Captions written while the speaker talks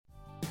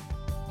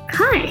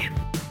Hi,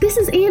 this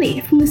is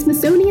Annie from the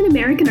Smithsonian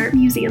American Art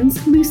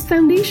Museum's Luce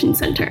Foundation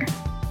Center.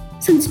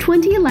 Since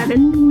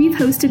 2011, we've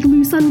hosted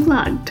Luce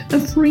Unplugged, a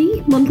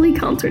free monthly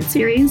concert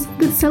series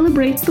that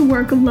celebrates the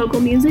work of local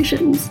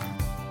musicians.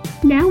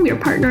 Now we're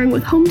partnering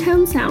with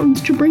Hometown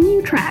Sounds to bring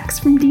you tracks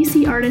from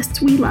DC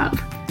artists we love.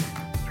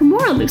 For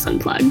more on Luce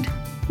Unplugged,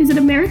 visit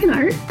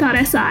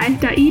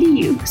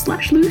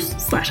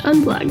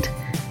americanart.si.edu/luce/unplugged.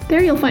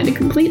 There you'll find a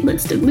complete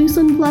list of Luce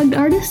Unplugged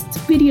artists,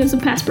 videos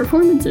of past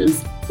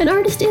performances, and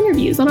artist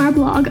interviews on our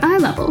blog,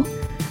 iLevel.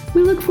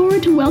 We look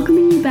forward to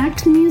welcoming you back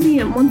to the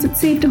museum once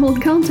it's safe to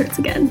hold concerts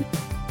again.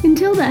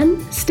 Until then,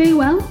 stay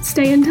well,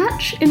 stay in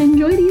touch, and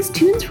enjoy these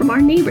tunes from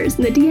our neighbors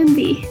in the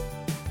DMV.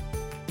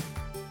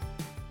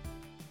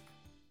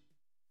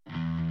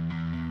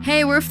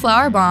 Hey, we're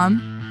Flower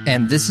Bomb.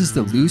 And this is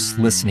the Luce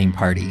Listening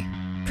Party.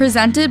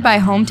 Presented by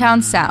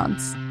Hometown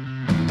Sounds.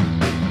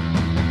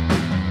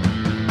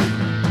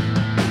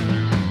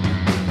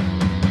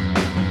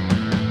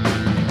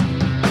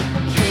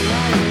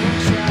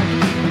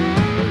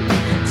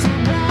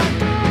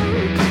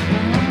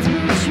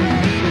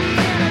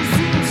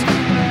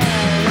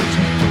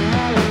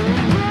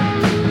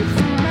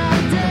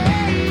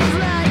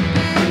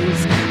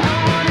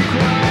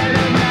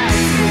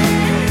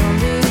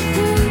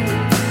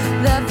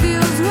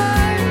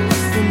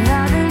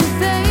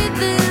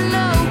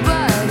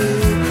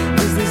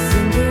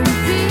 Single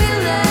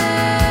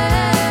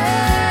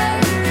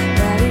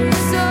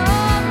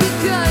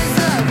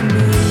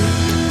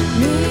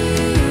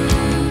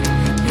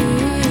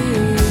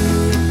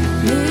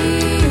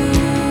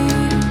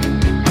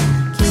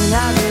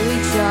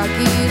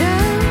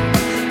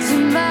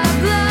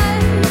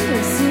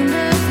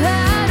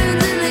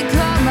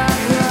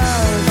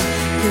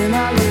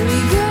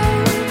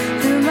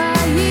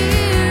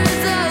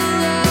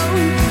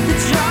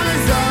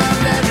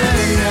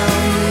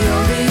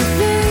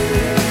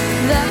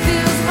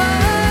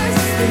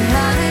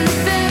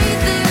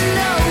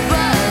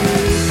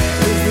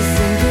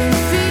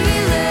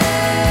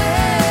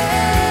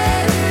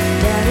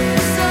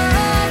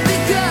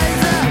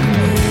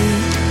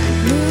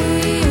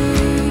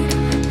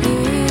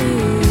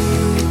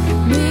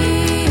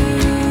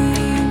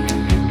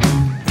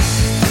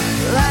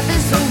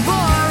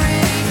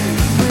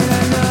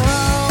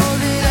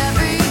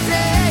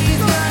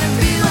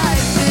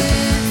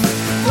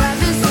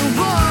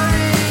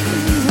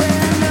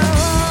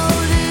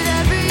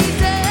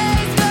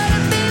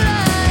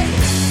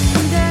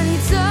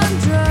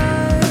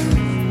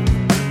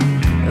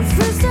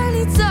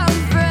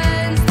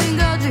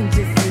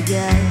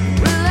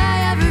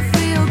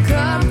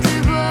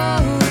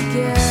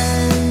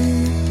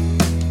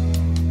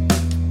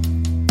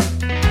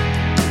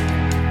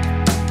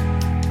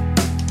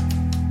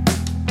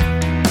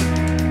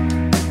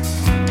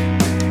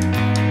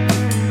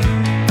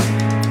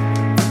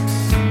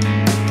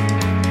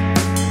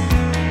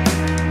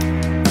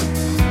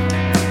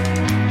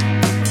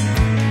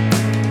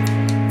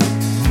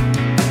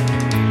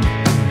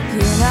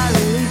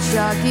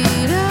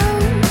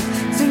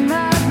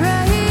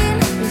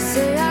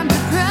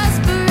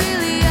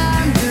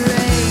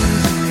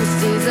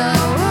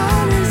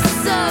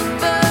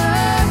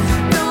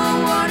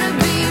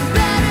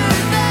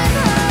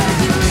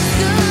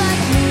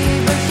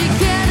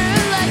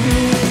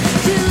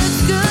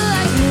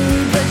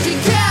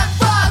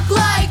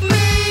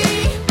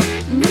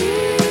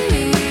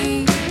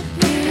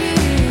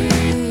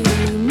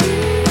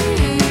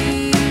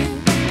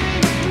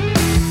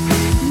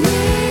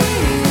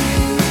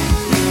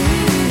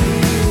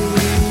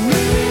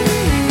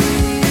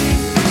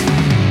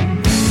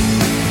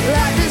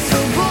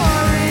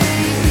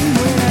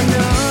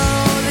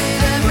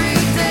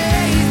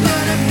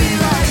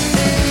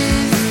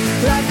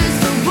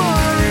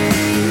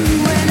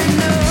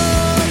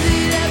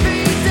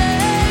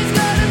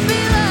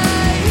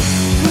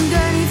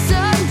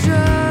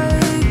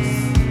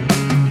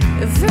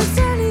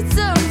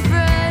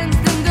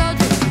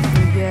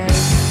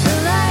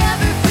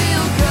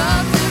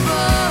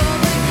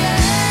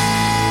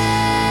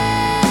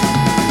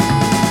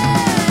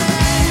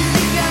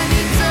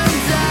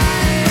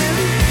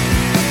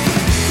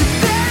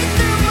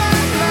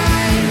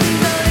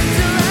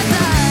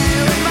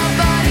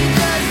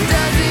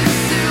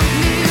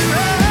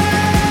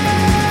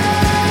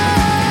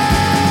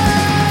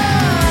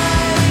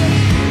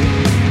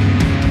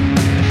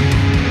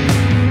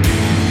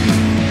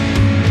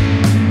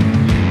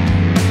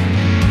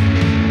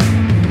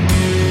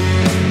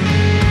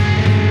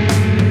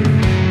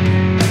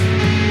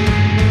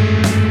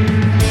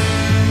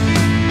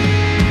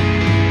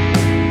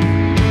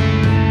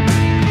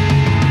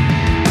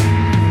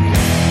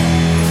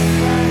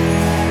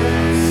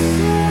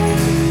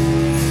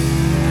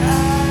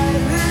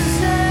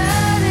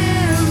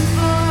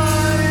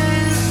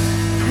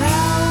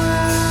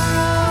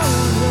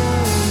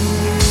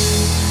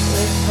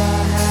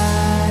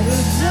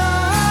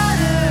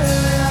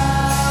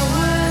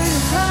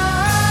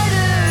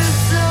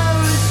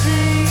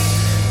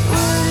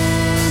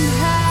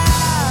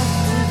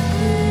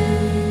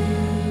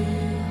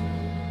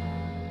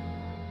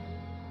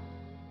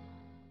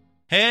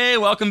Hey,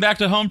 welcome back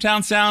to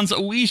Hometown Sounds.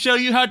 We show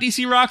you how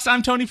DC rocks.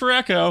 I'm Tony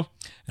Parecco.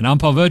 And I'm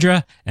Paul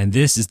Vodra, and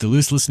this is the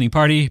Loose Listening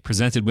Party,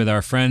 presented with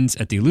our friends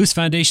at the Loose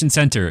Foundation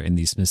Center in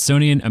the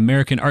Smithsonian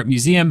American Art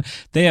Museum.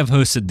 They have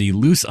hosted the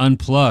Loose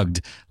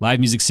Unplugged live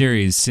music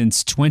series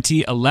since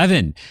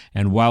 2011.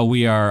 And while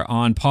we are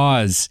on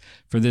pause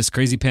for this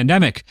crazy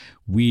pandemic,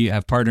 we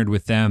have partnered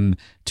with them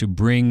to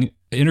bring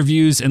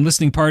interviews and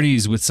listening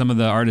parties with some of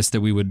the artists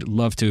that we would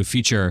love to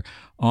feature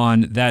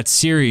on that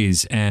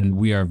series. And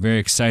we are very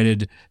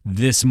excited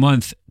this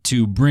month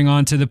to bring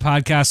onto the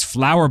podcast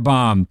Flower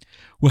Bomb.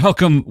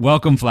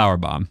 Welcome, Flower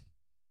Bomb.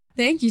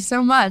 Thank you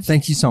so much.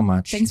 Thank you so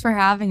much. Thanks for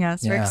having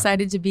us. We're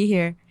excited to be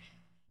here.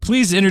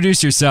 Please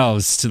introduce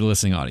yourselves to the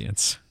listening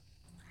audience.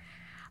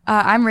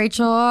 I'm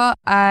Rachel.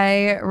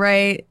 I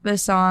write the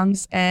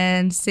songs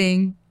and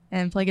sing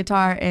and play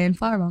guitar in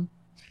Flower Bomb.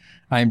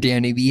 I'm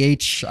Dan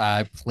ABH.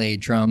 I play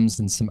drums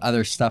and some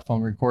other stuff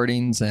on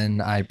recordings,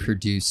 and I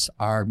produce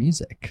our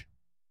music.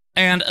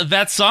 And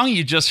that song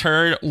you just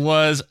heard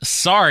was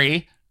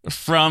Sorry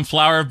from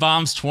Flower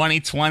Bomb's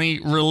 2020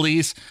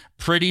 release,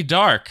 Pretty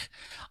Dark.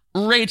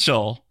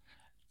 Rachel,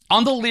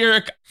 on the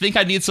lyric, think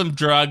I need some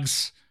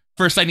drugs.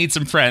 First, I need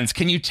some friends.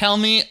 Can you tell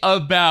me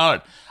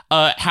about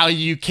how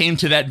you came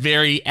to that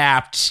very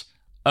apt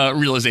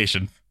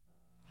realization?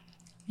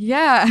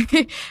 Yeah.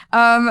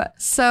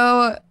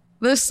 So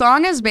the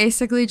song is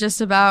basically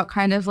just about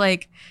kind of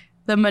like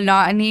the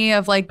monotony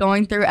of like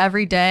going through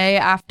every day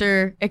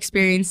after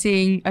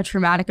experiencing a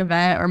traumatic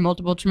event or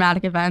multiple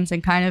traumatic events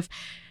and kind of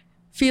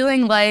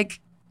feeling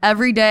like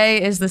every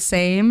day is the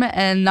same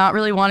and not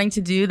really wanting to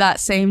do that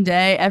same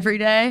day every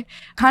day,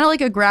 kind of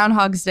like a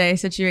Groundhog's Day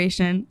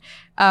situation.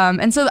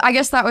 And so I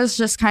guess that was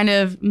just kind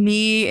of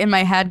me in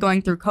my head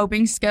going through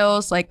coping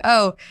skills like,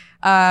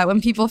 when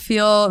people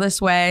feel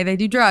this way, they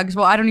do drugs.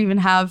 Well, I don't even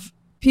have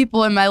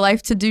people in my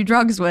life to do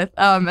drugs with.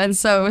 And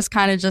so it was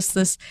kind of just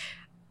this,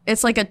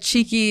 it's like a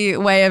cheeky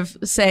way of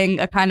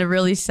saying a kind of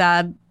really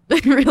sad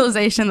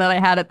realization that I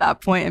had at that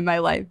point in my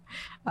life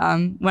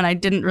when I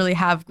didn't really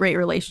have great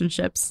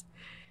relationships.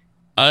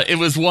 It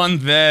was one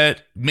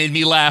that made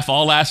me laugh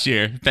all last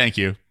year. Thank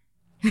you.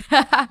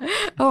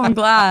 Oh, I'm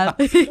glad.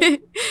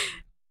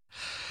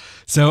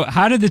 So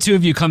how did the two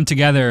of you come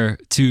together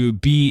to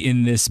be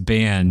in this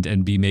band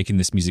and be making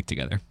this music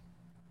together?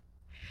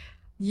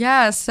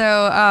 Yeah,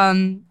 so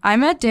I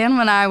met Dan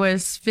when I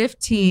was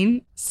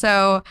 15.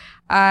 So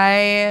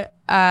I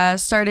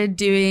started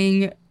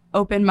doing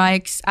open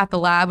mics at the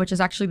lab, which is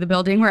actually the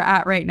building we're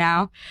at right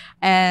now.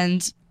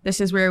 And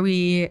this is where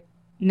we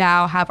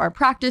now have our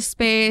practice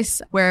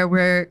space, where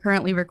we're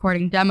currently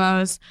recording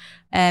demos.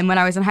 And when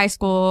I was in high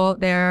school,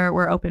 there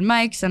were open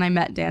mics, and I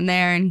met Dan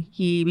there, and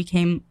he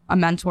became a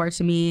mentor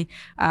to me.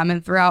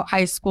 And throughout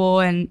high school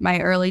and my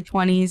early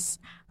 20s,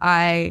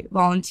 I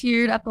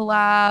volunteered at the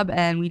lab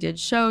and we did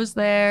shows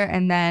there.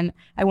 And then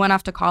I went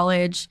off to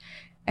college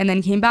and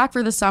then came back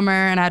for the summer,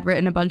 and I'd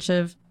written a bunch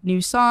of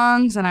new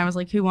songs. And I was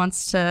like, who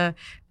wants to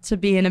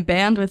be in a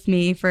band with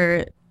me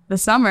for the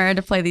summer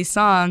to play these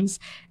songs?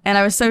 And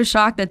I was so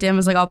shocked that Dan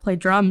was like, I'll play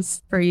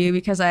drums for you,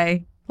 because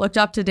I looked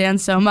up to Dan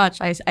so much.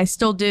 I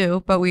still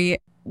do, but we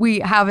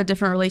have a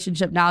different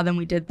relationship now than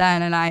we did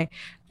then.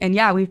 And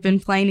yeah, we've been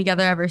playing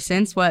together ever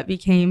since. What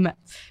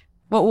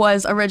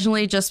was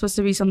originally just supposed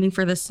to be something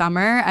for the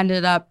summer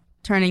ended up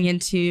turning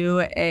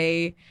into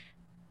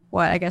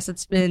I guess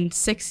it's been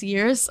 6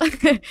 years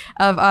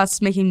of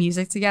us making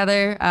music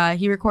together.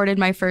 He recorded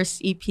my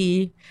first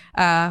EP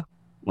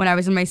when I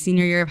was in my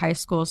senior year of high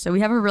school. So we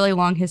have a really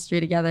long history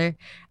together.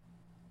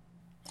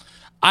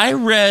 I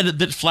read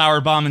that Flower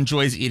Bomb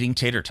enjoys eating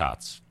tater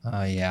tots.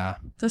 Oh, yeah.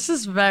 This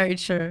is very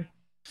true.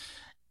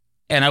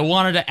 And I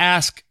wanted to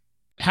ask,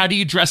 how do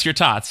you dress your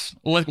tots?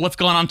 What's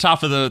going on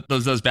top of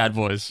those bad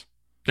boys?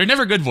 They're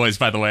never good boys,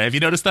 by the way. Have you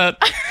noticed that?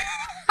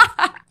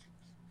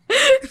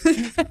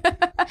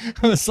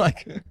 It's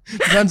like,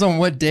 depends on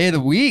what day of the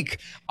week.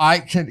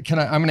 I'm going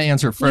to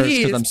answer first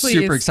because I'm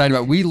super excited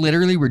about it. We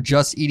literally were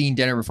just eating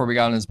dinner before we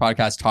got on this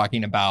podcast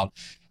talking about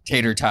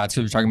tater tots.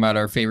 So we were talking about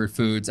our favorite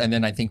foods. And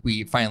then I think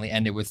we finally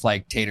ended with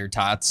like tater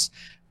tots,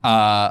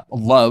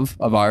 love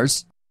of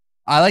ours.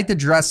 I like to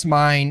dress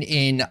mine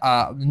in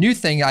a new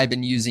thing I've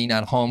been using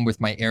at home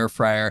with my air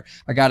fryer.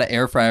 I got an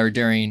air fryer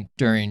during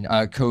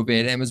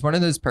COVID, and it was one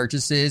of those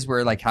purchases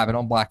where like have it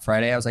on Black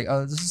Friday. I was like,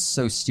 oh, this is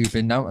so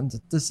stupid. No,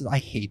 I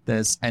hate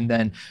this. And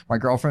then my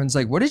girlfriend's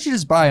like, what did you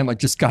just buy? I'm like,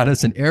 just got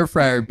us an air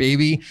fryer,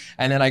 baby.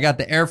 And then I got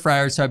the air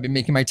fryer, so I've been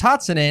making my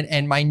tots in it.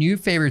 And my new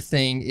favorite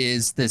thing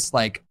is this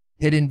like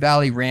Hidden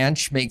Valley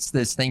Ranch makes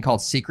this thing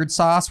called secret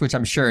sauce, which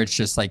I'm sure it's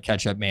just like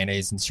ketchup,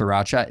 mayonnaise, and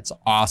sriracha. It's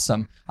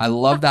awesome. I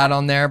love that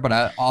on there, but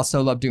I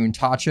also love doing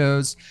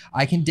tachos.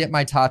 I can dip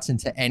my tots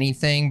into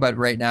anything, but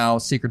right now,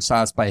 secret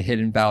sauce by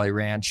Hidden Valley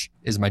Ranch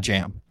is my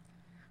jam.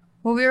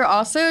 Well, we were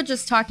also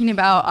just talking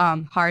about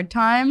hard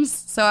times,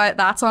 so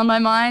that's on my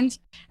mind.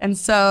 And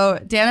so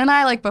Dan and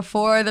I, like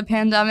before the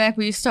pandemic,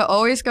 we used to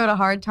always go to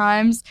Hard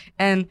Times,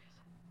 and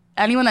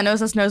anyone that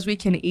knows us knows we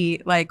can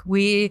eat. Like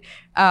we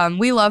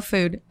love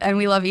food and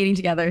we love eating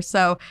together.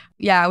 So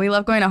yeah, we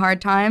love going to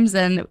Hard Times,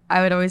 and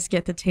I would always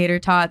get the tater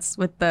tots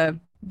with the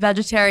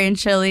vegetarian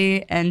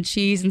chili and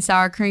cheese and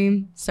sour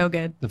cream. So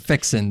good. The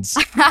fixins.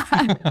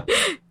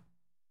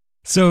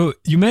 So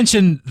you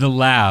mentioned the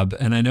lab,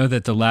 and I know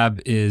that the lab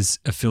is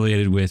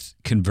affiliated with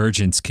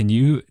Convergence. Can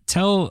you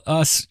tell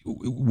us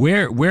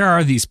where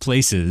are these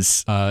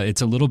places?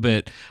 It's a little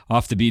bit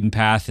off the beaten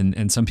path,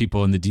 and some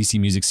people in the DC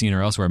music scene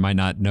or elsewhere might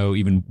not know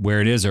even where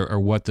it is or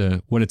what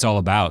it's all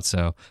about.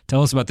 So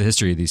tell us about the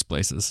history of these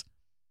places.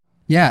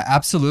 Yeah,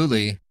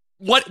 absolutely.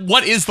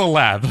 What is the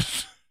lab?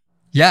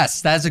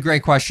 Yes, that's a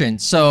great question.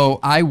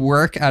 So I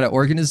work at an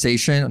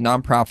organization, a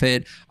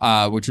nonprofit,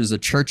 which is a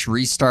church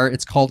restart.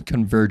 It's called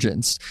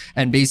Convergence.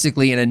 And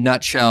basically, in a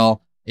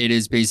nutshell, it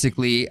is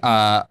basically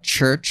a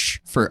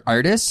church for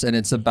artists, and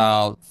it's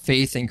about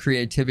faith and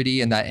creativity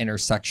and that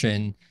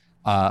intersection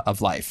of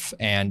life.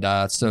 And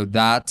so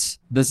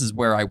this is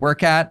where I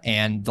work at.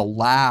 And the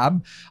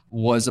lab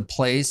was a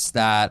place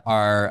that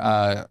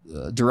our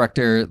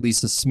director,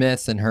 Lisa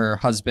Smith, and her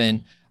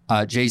husband,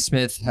 Jay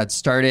Smith, had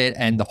started,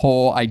 and the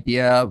whole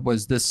idea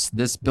was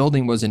this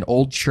building was an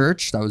old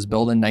church that was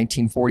built in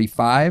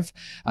 1945,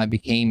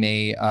 became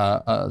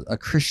a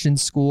Christian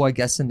school, I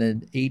guess, in the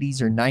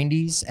 80s or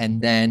 90s.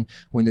 And then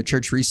when the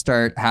church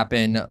restart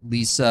happened,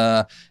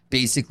 Lisa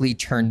basically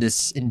turned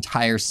this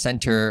entire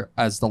center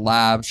as the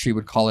lab. She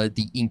would call it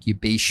the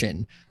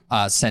incubation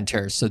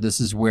center. So this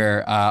is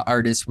where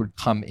artists would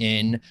come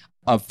in,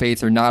 of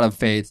faith or not of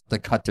faith, to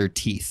cut their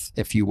teeth,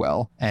 if you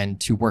will,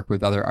 and to work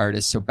with other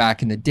artists. So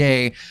back in the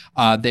day,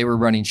 they were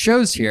running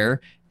shows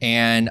here,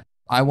 and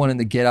I wanted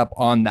to get up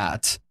on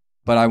that,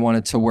 but I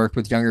wanted to work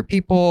with younger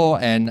people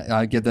and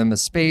give them a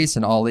space,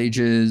 an all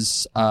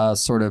ages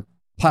sort of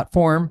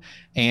platform,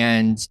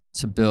 and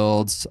to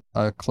build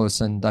a close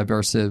and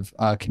diverse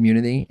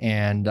community,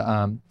 and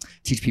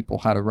teach people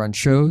how to run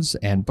shows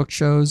and book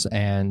shows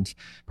and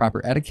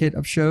proper etiquette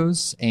of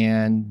shows.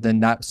 And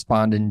then that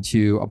spawned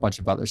into a bunch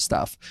of other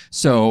stuff.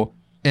 So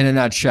in a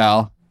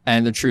nutshell,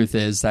 and the truth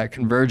is that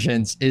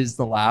Convergence is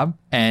the lab,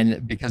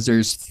 and because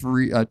there's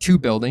two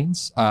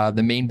buildings,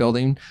 the main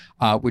building,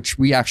 which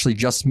we actually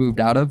just moved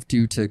out of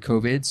due to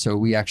COVID. So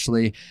we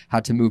actually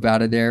had to move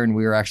out of there, and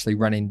we were actually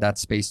running that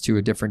space to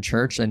a different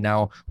church. And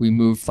now we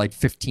moved like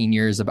 15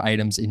 years of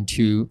items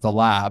into the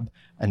lab,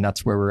 and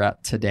that's where we're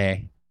at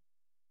today.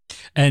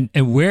 And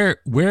where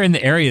in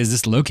the area is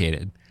this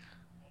located?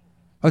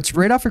 Oh, it's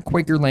right off of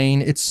Quaker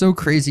Lane. It's so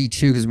crazy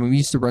too, because when we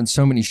used to run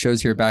so many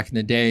shows here back in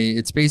the day,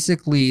 it's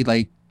basically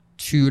like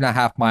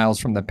 2.5 miles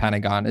from the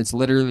Pentagon. It's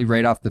literally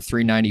right off the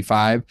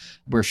 395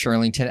 where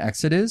Shirlington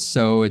exit is.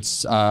 So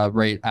it's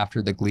right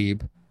after the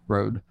Glebe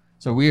Road.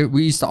 So we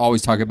used to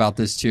always talk about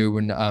this too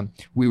when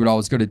we would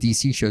always go to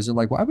DC shows. They're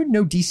like, why would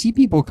no DC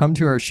people come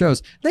to our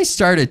shows? They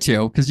started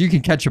to, because you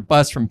can catch a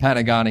bus from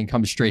Pentagon and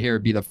come straight here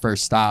and be the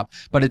first stop.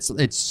 But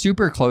it's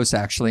super close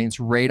actually. It's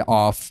right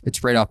off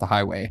the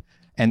highway,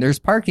 and there's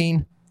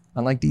parking,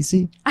 unlike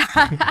DC.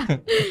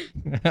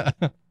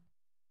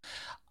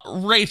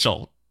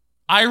 Rachel,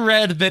 I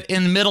read that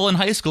in middle and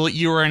high school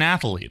you were an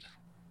athlete.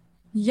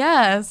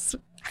 Yes.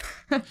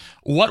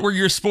 What were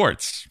your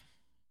sports?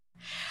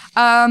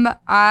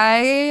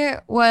 I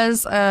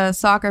was a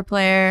soccer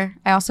player.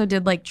 I also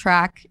did like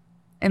track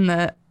in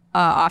the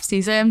off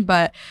season,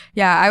 but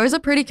yeah, I was a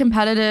pretty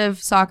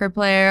competitive soccer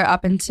player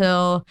up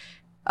until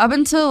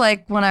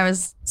like when I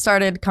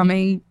started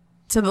coming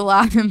to the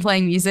lab and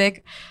playing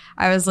music.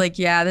 I was like,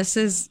 yeah, this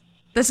is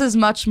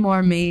much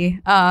more me.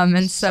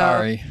 And so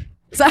Sorry.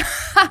 So,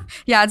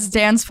 yeah, it's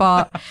Dan's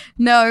fault.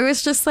 No, it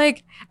was just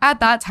like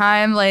at that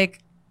time, like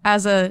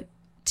as a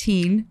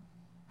teen,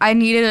 I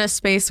needed a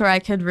space where I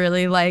could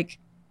really like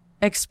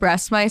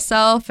express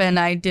myself, and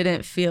I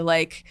didn't feel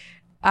like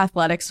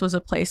athletics was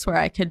a place where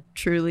I could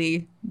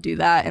truly do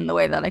that in the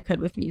way that I could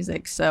with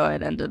music. So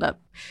it ended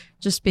up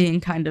just being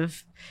kind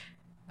of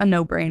a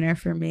no-brainer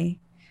for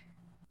me.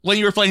 When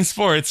you were playing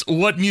sports,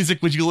 what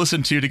music would you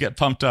listen to get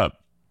pumped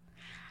up?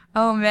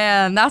 Oh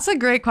man, that's a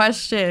great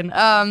question.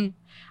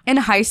 In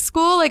high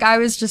school, like I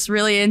was just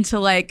really into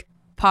like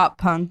pop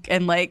punk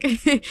and like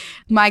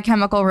My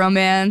Chemical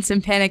Romance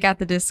and Panic at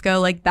the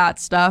Disco, like that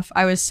stuff.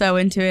 I was so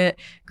into it.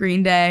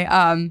 Green Day.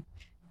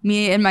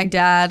 Me and my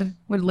dad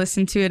would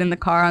listen to it in the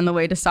car on the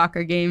way to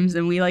soccer games,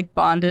 and we like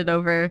bonded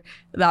over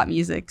that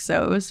music.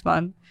 So it was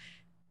fun.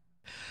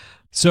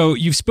 So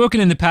you've spoken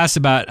in the past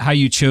about how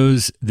you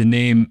chose the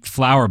name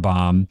Flower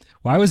Bomb.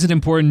 Why was it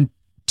important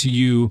to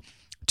you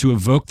to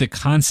evoke the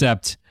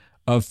concept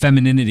of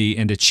femininity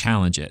and to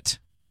challenge it?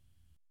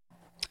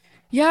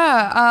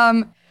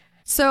 Yeah.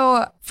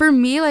 So for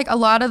me, like a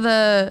lot of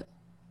the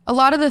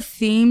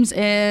themes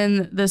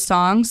in the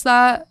songs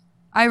that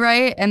I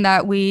write and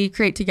that we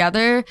create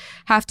together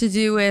have to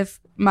do with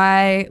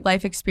my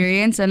life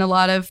experience. And a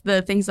lot of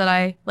the things that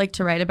I like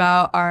to write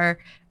about are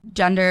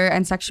gender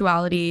and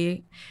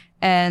sexuality,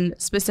 and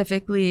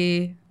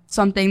specifically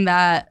something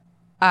that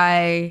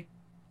I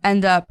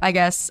end up, I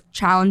guess,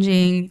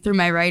 challenging through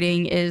my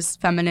writing is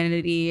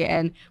femininity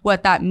and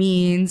what that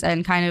means,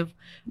 and kind of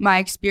my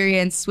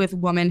experience with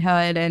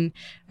womanhood, and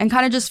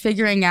kind of just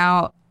figuring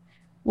out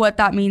what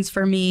that means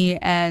for me.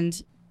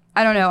 And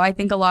I don't know, I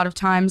think a lot of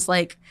times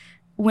like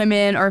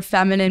women or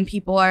feminine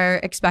people are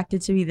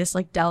expected to be this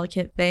like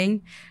delicate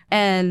thing,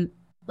 and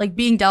like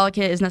being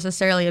delicate is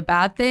necessarily a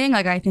bad thing.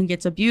 Like I think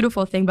it's a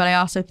beautiful thing, but I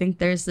also think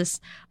there's this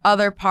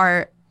other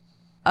part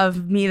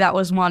of me that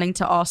was wanting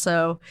to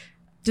also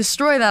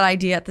destroy that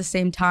idea at the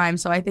same time.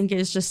 So I think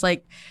it's just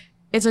like,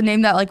 it's a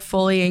name that like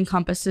fully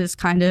encompasses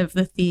kind of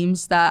the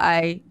themes that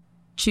I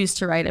choose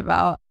to write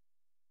about.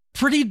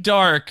 Pretty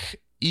Dark,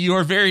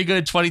 your very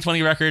good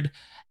 2020 record.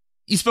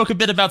 You spoke a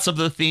bit about some of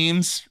the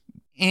themes,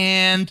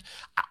 and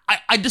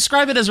I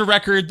describe it as a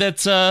record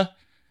that's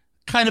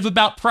kind of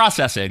about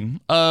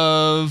processing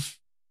of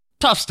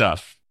tough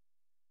stuff.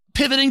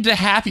 Pivoting to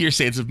happier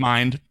states of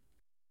mind,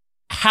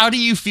 how do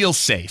you feel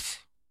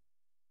safe?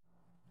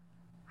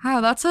 Wow,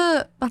 that's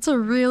a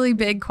really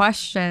big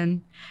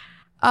question.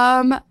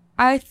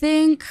 I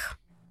think,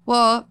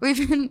 well,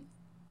 we've been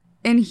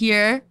in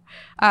here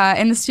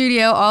in the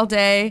studio all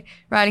day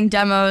writing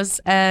demos,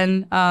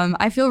 and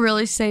I feel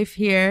really safe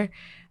here.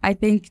 I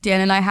think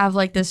Dan and I have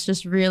like this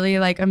just really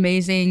like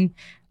amazing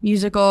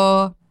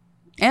musical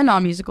and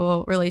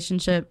non-musical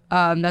relationship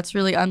that's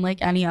really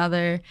unlike any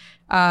other.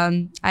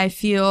 I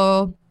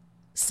feel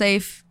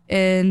safe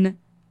in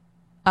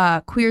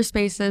queer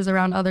spaces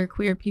around other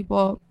queer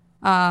people.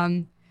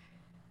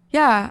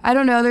 Yeah, I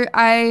don't know.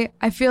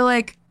 I feel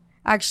like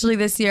actually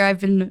this year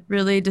I've been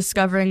really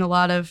discovering a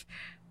lot of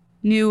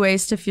new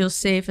ways to feel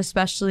safe,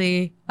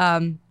 especially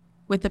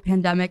with the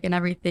pandemic and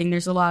everything.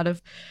 There's a lot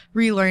of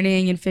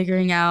relearning and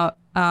figuring out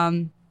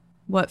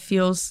what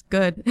feels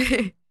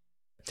good.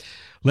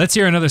 Let's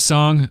hear another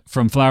song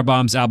from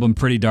Flowerbomb's album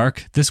Pretty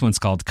Dark. This one's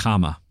called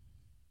Comma.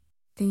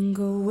 Think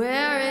I'll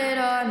wear it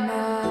on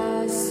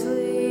my sleeve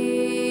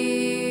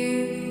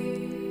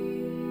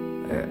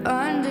or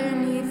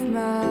underneath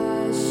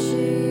my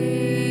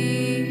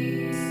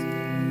sheets.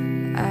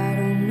 I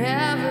don't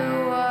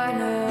ever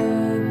wanna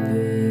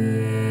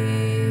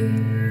be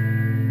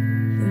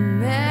the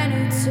man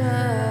who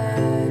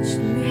touched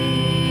me.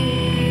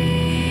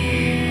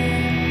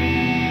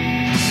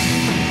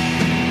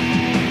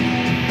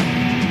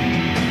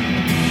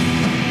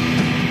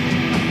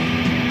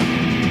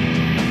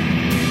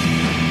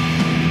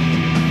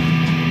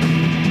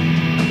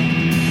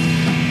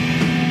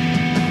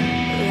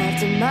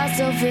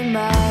 Myself in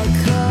my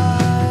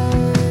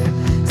car,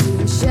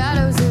 seeing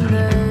shadows in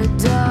the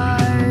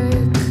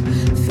dark,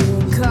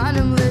 feeling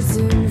condom-less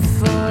and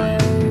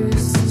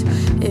forced.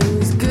 It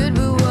was good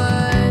but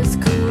was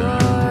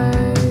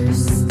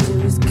coerced.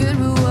 It was good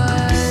but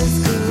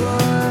was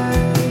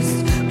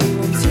coerced. We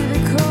went to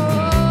the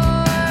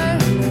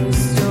corner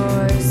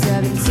store,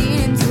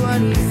 17 and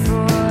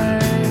 24.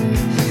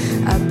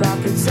 I bought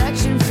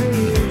protection for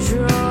your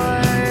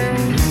drawer.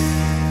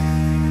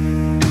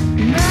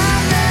 My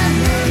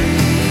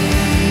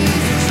memories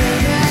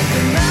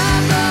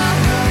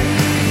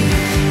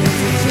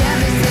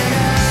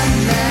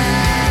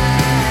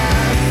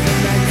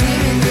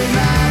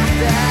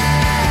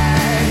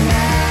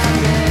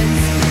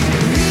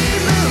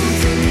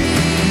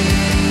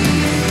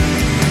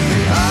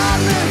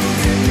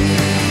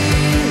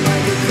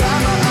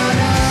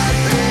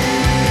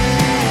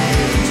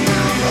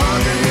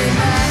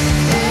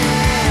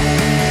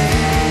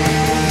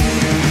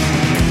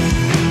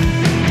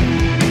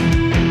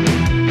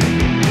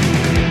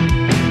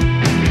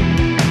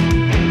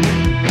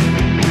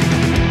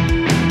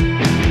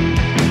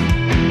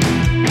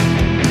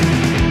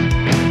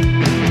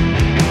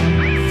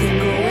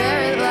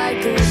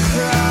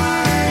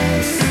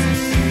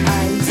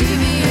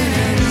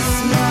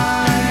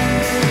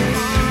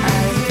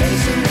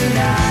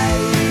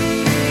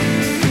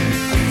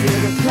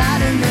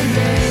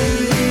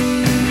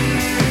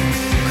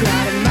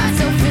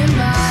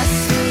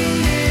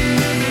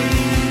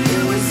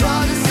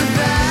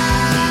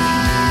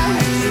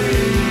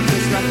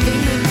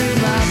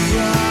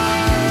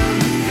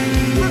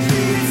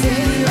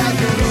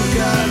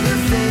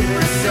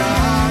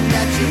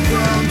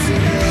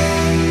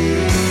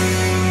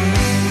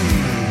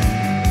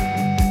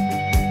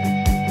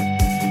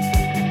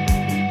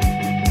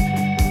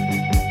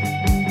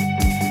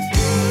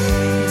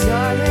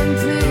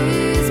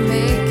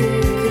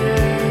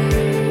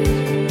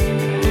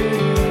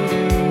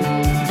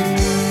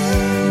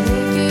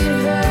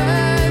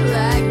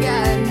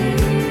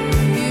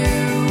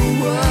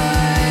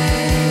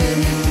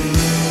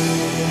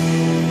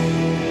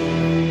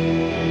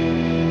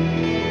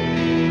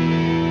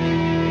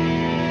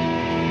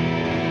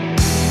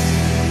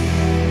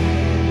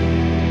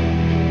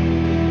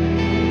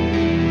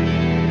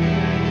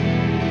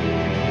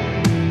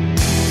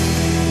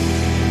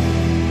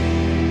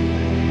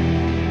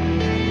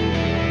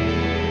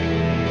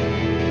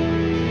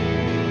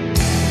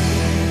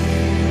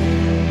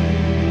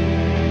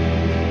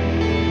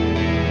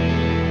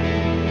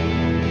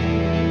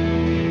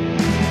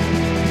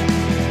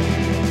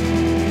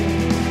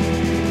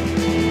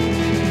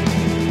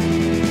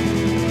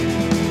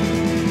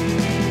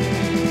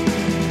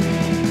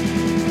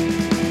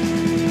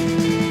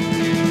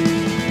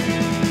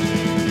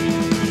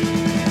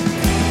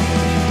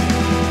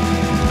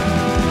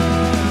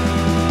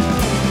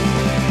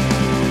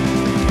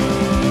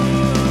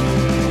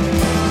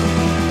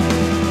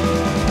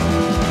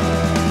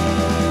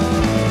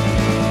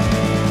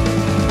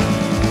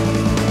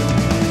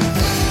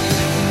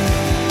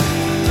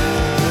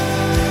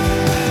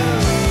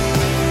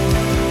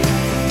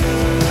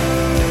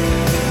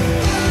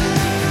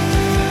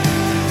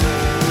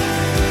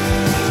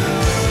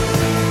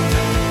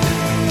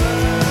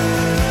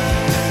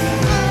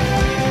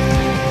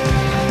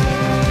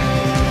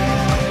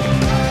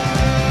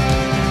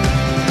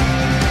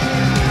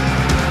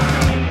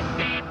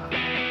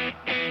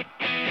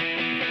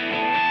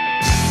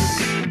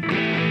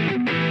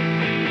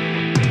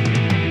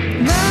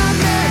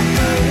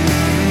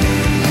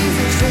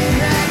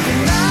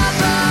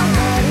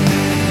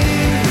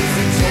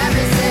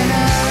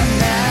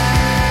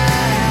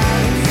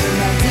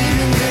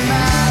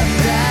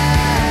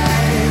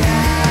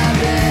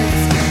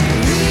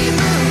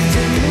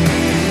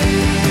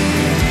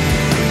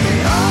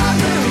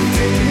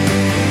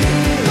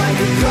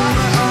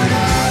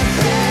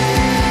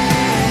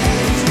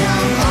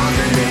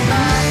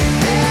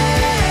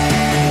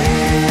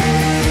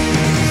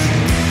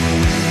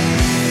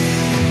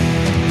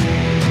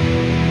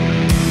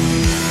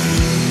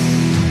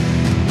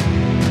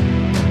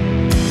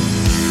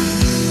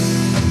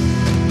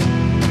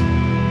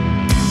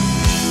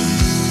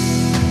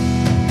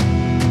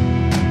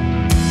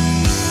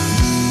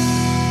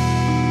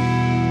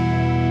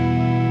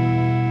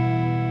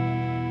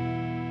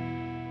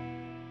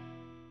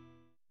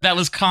That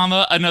was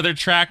Comma, another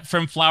track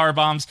from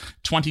Flowerbomb's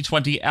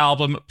 2020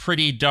 album,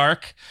 Pretty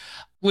Dark,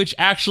 which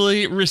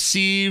actually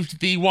received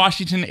the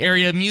Washington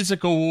Area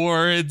Music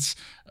Awards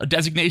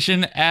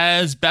designation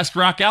as Best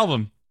Rock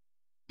Album.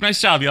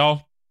 Nice job,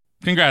 y'all.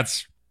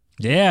 Congrats.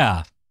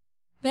 Yeah.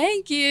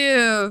 Thank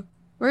you.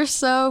 We're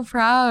so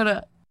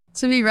proud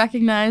to be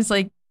recognized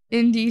like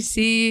in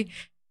DC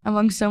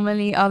among so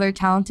many other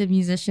talented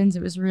musicians.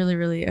 It was really,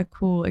 really a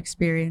cool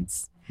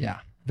experience. Yeah.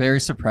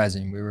 Very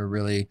surprising.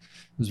 It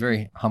was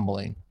very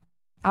humbling.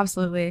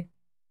 Absolutely.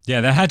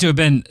 Yeah, that had to have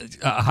been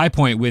a high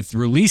point with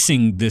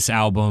releasing this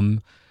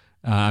album.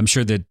 I'm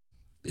sure that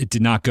it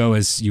did not go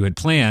as you had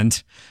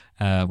planned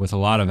with a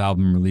lot of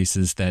album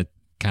releases that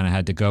kind of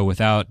had to go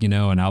without,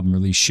 an album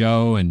release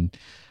show and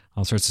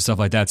all sorts of stuff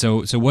like that.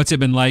 So what's it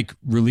been like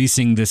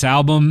releasing this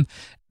album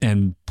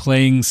and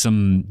playing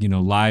some,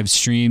 live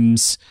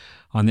streams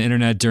on the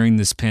internet during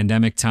this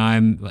pandemic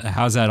time?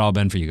 How's that all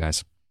been for you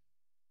guys?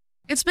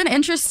 It's been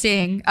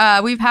interesting.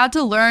 We've had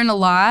to learn a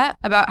lot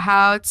about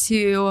how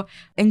to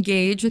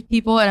engage with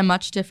people in a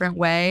much different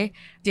way.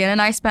 Dan and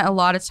I spent a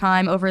lot of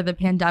time over the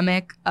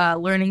pandemic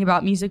learning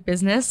about music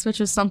business, which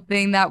was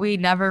something that we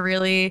never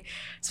really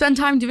spent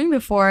time doing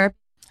before.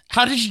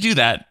 How did you do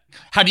that?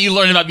 How do you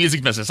learn about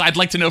music business? I'd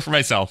like to know for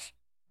myself.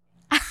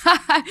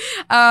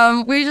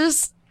 We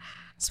just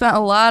spent a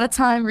lot of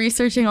time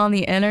researching on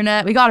the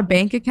internet. We got a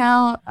bank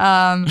account.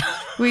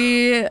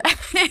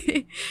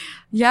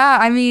 Yeah,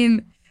 I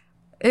mean,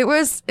 it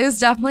was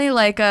definitely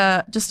like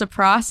just a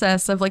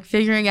process of like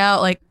figuring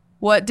out like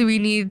what do we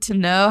need to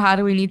know? How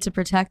do we need to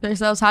protect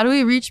ourselves? How do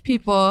we reach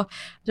people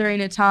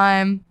during a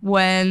time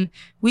when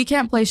we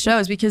can't play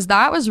shows? Because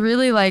that was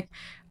really like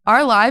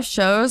our live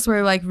shows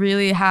were like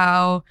really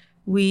how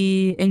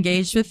we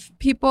engaged with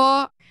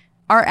people.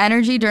 Our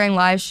energy during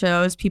live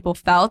shows people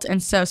felt.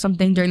 And so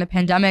something during the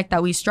pandemic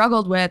that we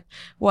struggled with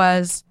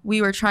was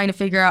we were trying to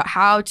figure out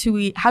how do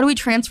we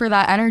transfer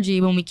that energy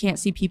when we can't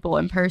see people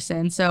in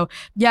person. So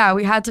yeah,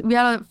 we had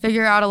to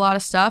figure out a lot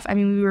of stuff. I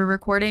mean, we were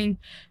recording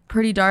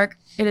Pretty Dark.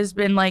 It has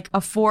been like a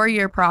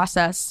 4-year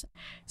process.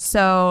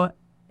 So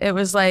it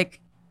was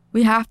like,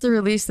 we have to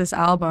release this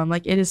album.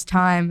 Like it is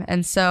time.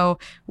 And so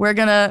we're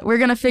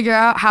gonna figure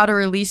out how to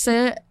release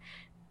it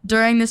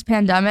during this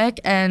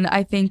pandemic. And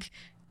I think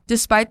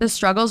despite the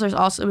struggles, there's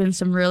also been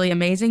some really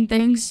amazing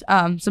things,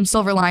 some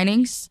silver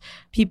linings.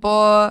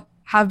 People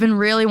have been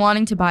really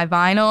wanting to buy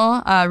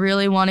vinyl,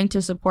 really wanting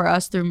to support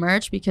us through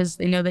merch because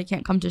they know they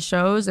can't come to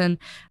shows. And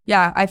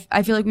yeah,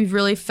 I feel like we've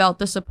really felt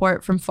the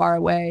support from far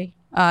away,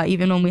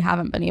 even when we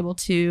haven't been able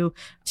to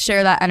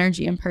share that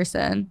energy in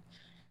person.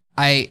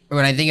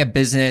 When I think of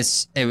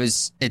business,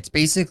 it's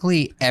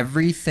basically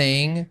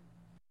everything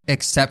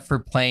except for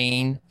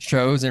playing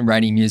shows and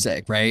writing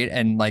music, right?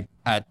 And like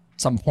at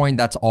some point,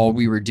 that's all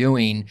we were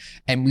doing.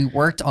 And we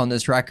worked on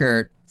this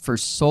record for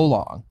so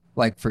long,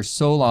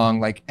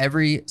 like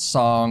every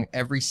song,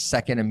 every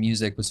second of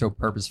music was so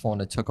purposeful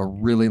and it took a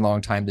really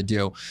long time to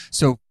do.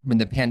 So when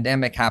the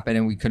pandemic happened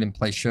and we couldn't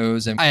play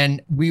shows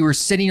and we were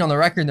sitting on the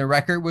record and the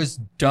record was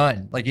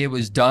done, like it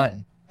was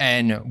done.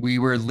 And we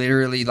were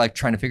literally like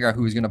trying to figure out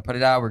who was going to put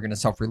it out. We're going to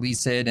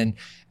self-release it. And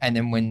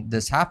then when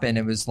this happened,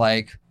 it was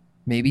like,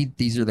 maybe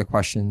these are the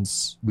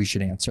questions we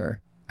should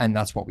answer. And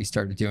that's what we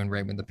started doing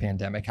right when the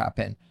pandemic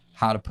happened.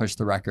 How to push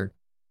the record.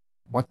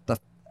 What the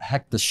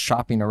heck does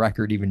shopping a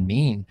record even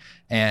mean?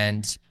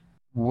 And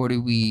what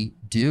do we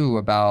do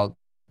about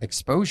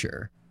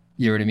exposure?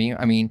 You know what I mean?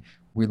 I mean,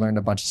 we learned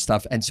a bunch of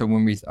stuff. And so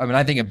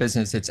I think of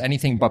business, it's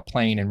anything but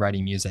playing and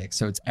writing music.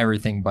 So it's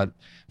everything but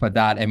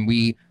that. And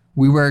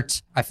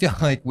I feel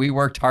like we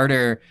worked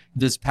harder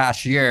this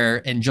past year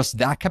in just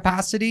that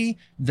capacity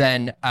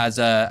than as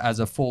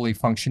a fully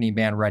functioning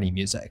band writing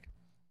music.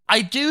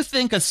 I do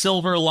think a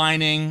silver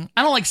lining,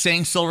 I don't like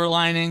saying silver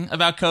lining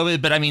about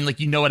COVID, but I mean, like,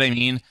 you know what I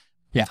mean?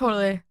 Yeah.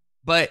 Totally.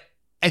 But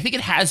I think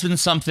it has been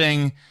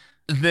something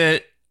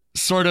that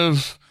sort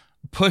of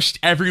pushed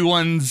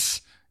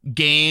everyone's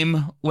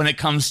game when it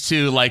comes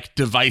to like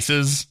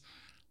devices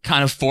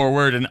kind of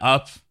forward and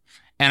up.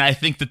 And I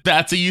think that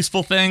that's a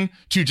useful thing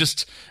to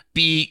just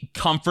be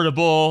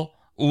comfortable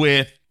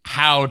with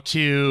how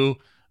to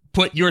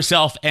put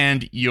yourself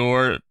and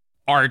your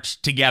art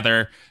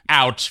together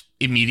out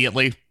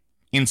immediately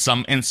in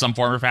some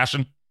form or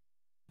fashion.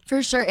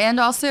 For sure. And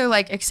also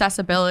like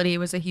accessibility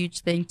was a huge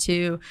thing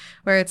too,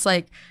 where it's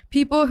like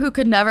people who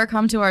could never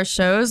come to our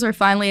shows were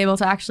finally able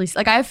to actually,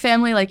 like I have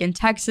family like in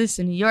Texas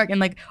and New York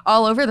and like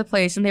all over the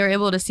place, and they were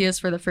able to see us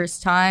for the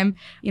first time.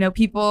 You know,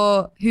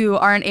 people who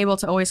aren't able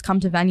to always come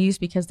to venues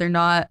because they're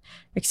not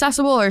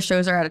accessible or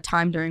shows are at a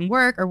time during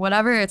work or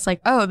whatever. It's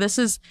like, oh, this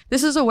is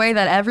a way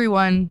that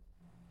everyone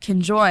can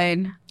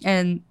join.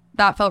 And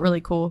that felt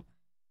really cool.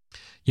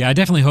 Yeah, I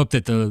definitely hope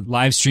that the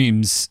live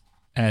streams,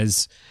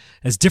 as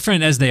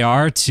different as they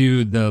are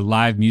to the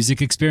live music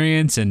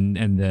experience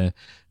and the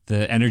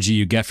energy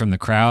you get from the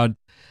crowd,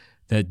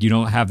 that you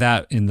don't have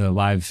that in the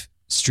live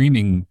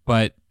streaming,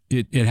 but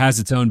it has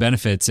its own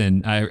benefits.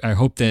 And I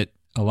hope that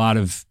a lot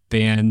of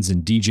bands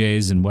and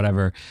DJs and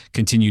whatever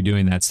continue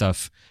doing that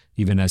stuff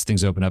even as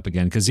things open up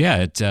again. Because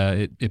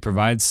it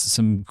provides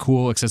some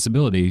cool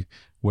accessibility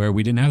where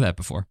we didn't have that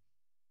before.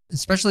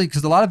 Especially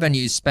because a lot of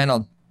venues spend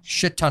a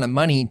shit ton of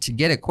money to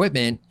get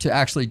equipment to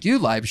actually do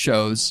live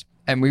shows.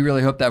 And we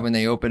really hope that when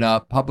they open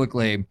up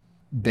publicly,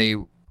 they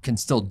can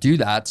still do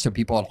that. So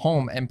people at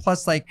home, and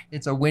plus like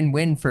it's a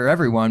win-win for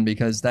everyone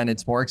because then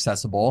it's more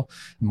accessible,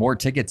 more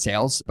ticket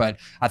sales. But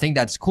I think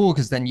that's cool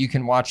because then you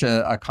can watch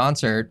a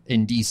concert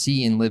in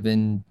DC and live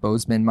in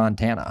Bozeman,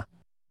 Montana.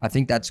 I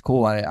think that's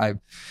cool. I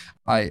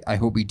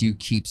hope we do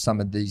keep some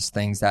of these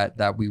things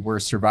that we were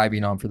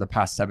surviving on for the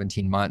past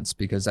 17 months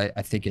because I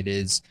think it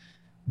is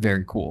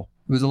very cool.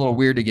 It was a little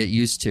weird to get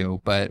used to,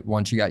 but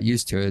once you got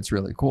used to it, it's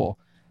really cool.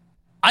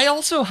 I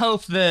also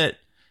hope that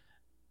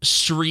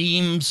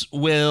streams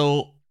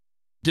will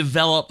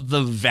develop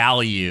the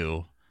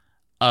value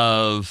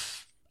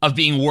of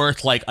being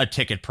worth like a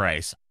ticket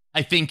price.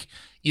 I think,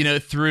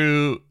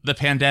 through the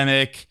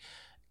pandemic,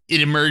 it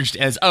emerged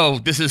as, oh,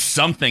 this is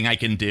something I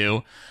can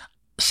do.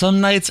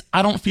 Some nights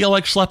I don't feel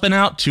like schlepping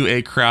out to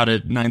a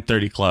crowded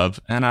 9:30 club,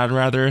 and I'd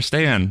rather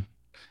stay in.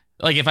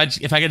 Like if I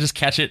could just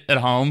catch it at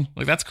home,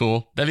 like that's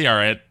cool. That'd be all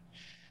right.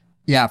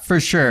 Yeah, for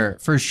sure.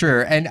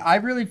 And I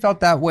really felt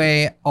that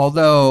way,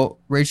 although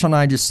Rachel and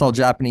I just saw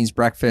Japanese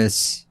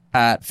Breakfast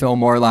at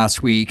Fillmore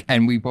last week,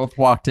 and we both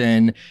walked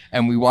in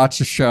and we watched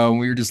the show and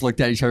we were just looked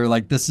at each other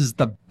like, this is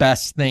the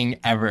best thing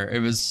ever. It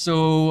was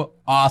so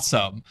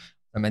awesome.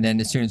 And then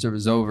as soon as it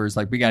was over, it's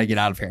like, we got to get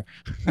out of here.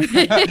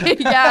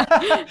 Yeah.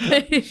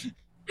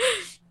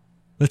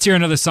 Let's hear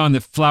another song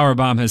that Flower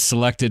Bomb has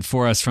selected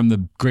for us from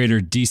the greater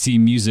DC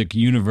music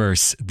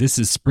universe. This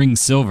is Spring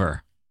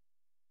Silver.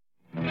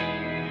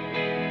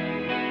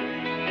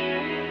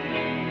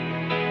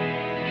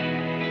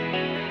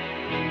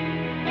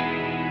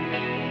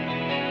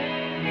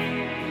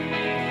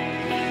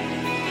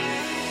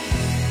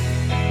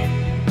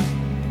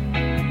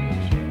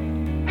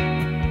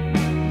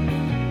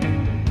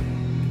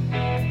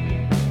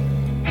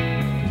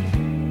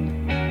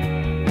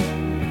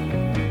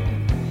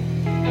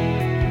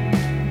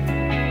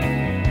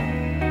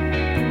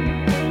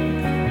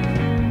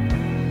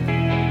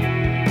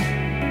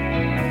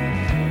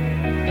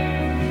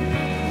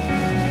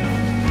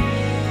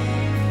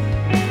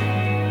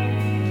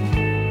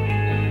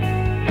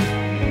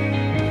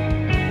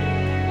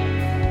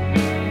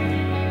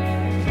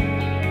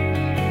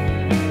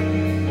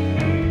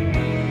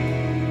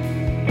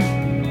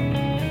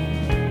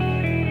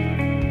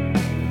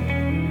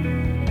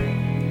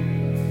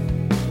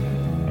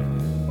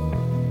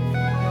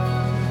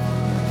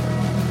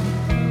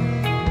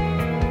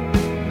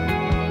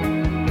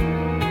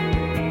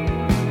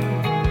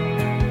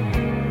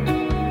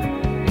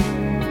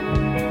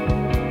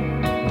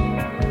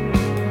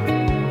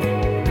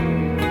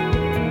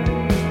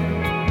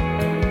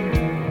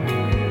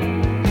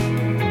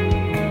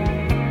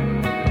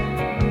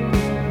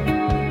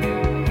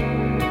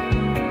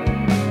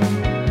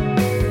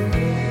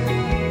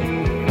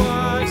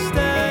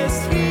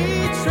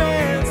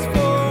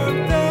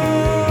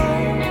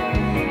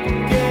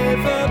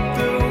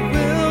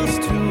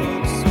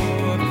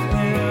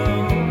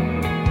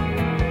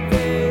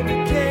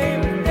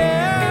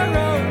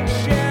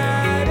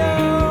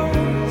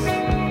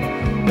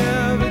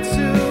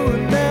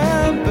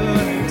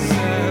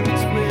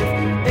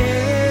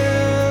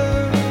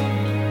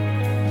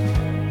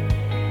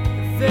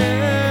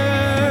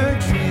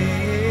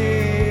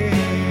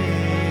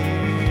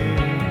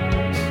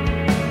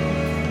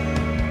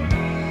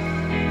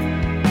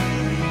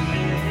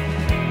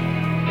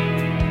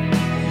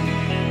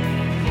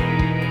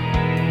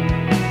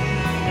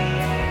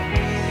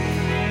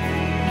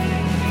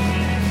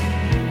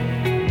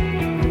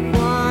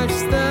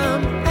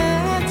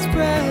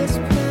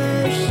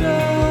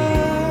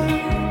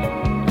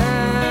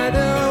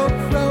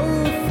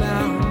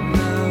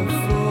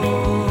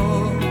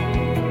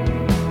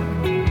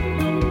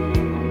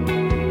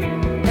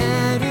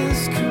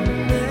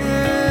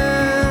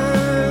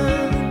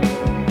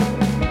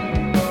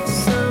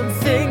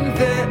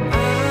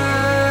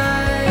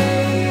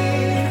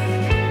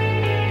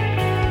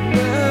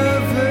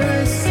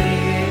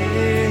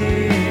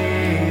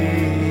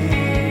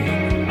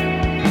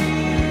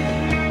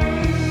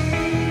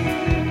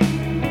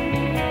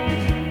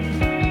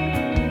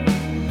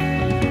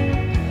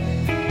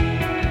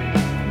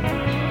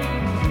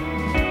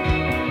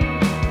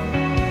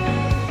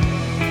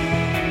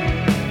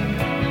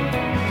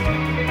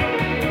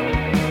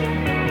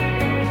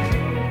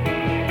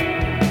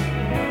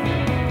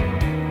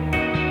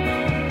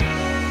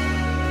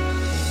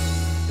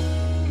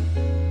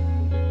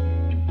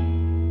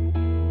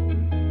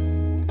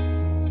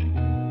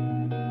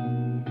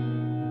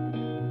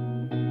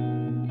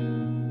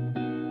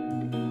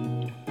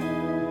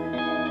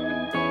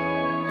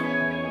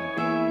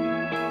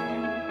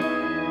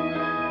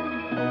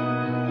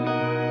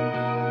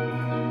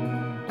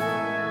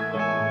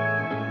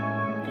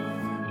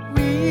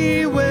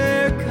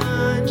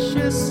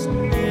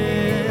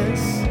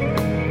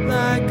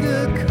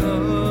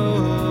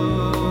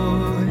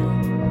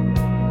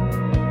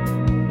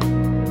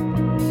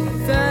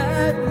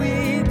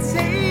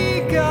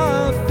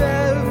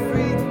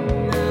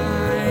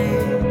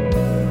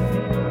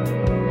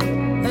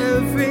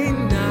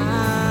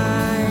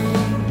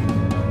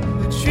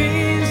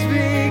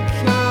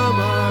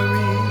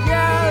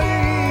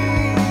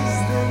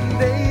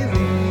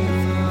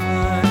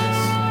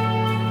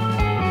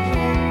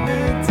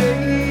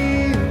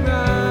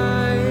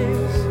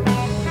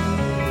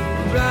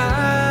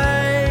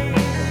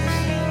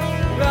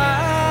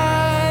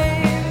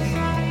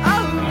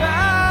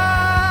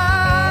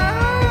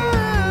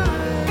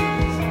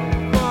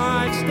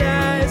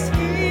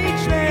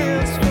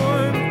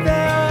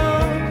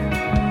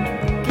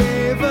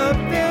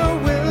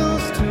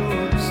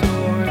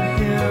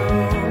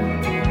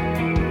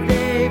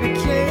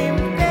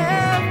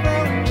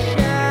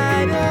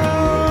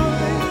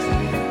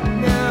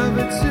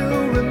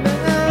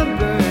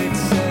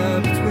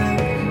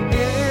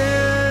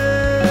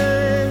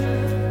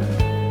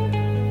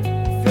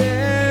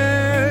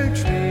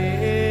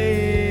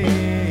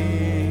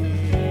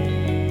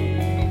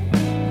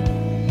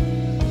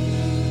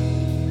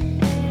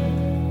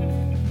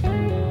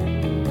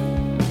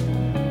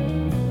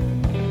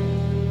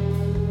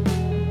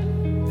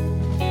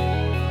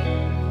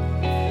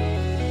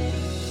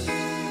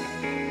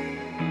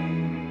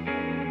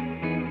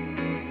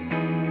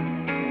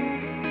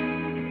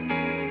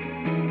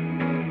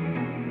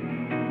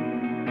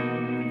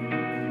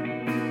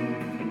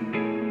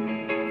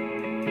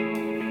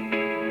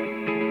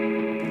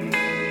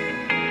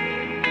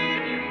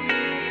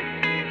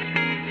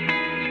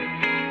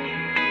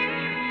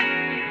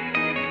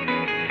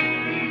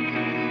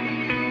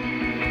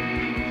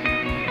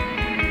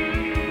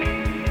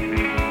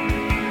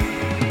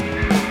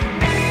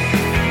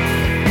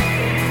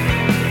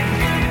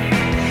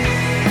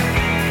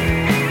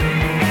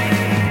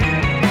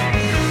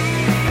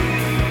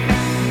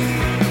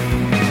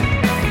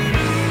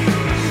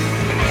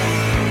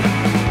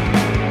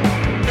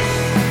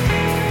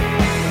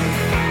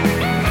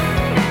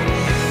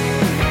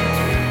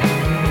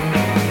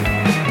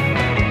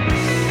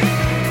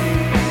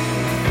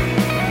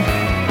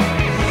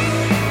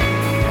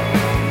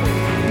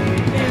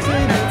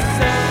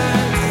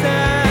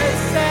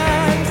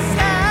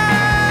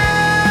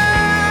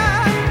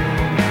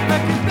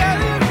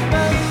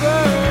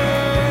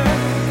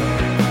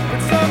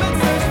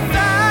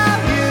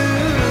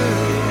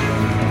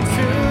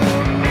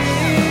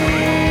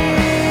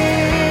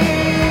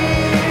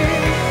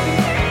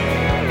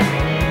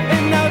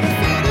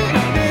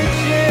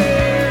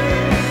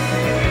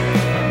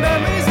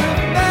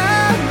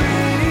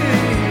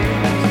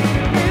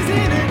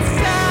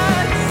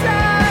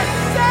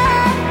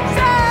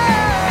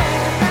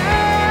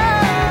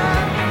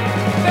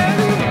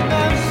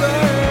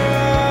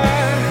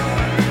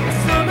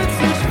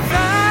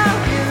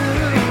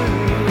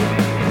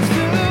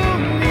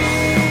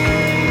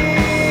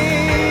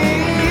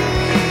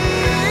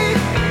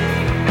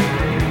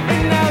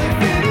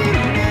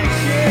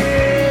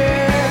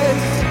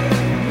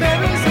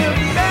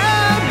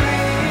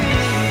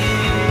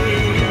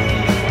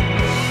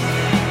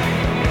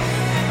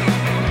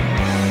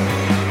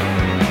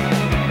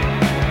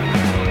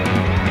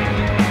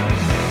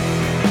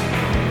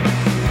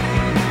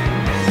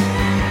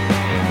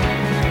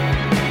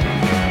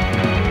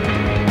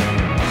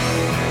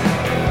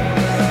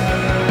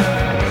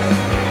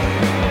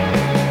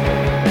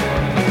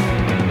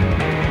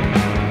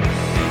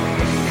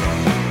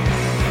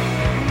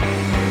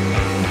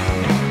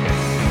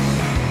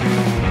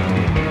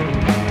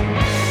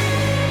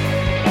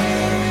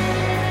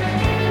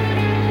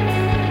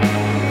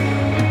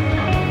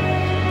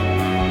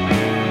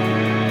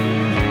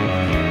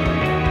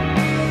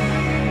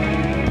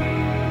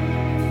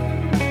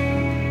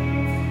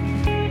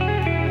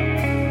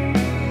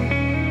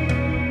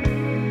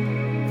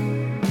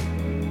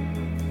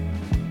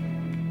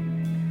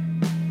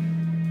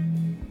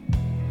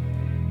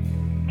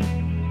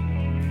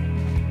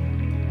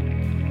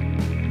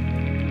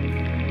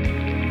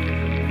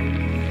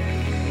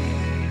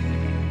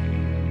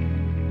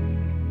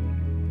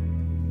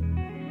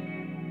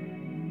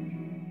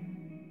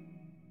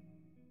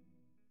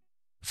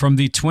 From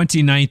the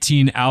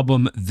 2019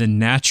 album The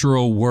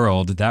Natural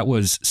World, that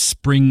was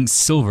Spring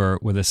Silver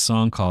with a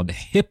song called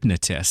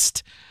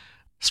Hypnotist.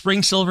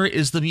 Spring Silver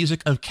is the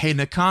music of Kay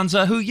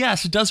Nakanza, who,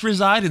 yes, does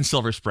reside in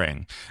Silver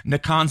Spring.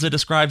 Nakanza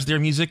describes their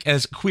music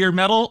as queer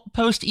metal,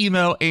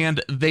 post-emo,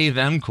 and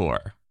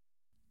they-them-core.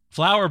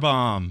 Flower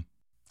Bomb.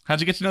 How'd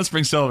you get to know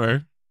Spring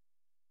Silver?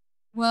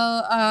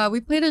 Well,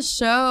 we played a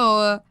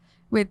show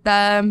with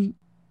them.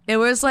 It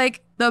was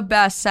like the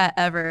best set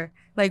ever.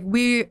 Like,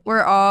 we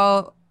were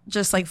all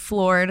just like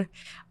floored.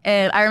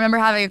 And I remember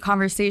having a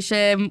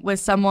conversation with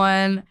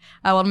someone,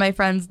 one of my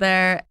friends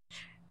there,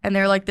 and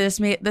they're like,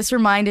 this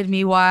reminded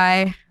me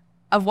why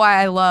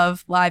I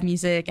love live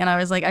music. And I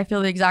was like, I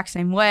feel the exact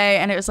same way.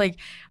 And it was like,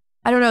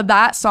 I don't know,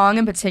 that song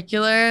in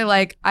particular,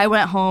 like I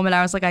went home and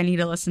I was like, I need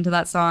to listen to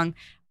that song.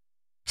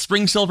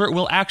 Spring Silver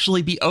will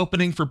actually be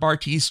opening for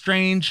Bartees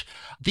Strange,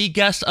 the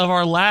guest of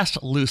our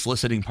last Loose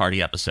Listening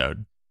Party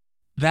episode.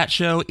 That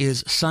show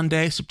is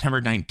Sunday,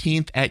 September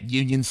 19th at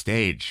Union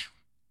Stage.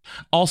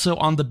 Also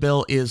on the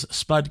bill is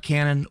Spud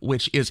Cannon,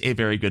 which is a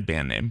very good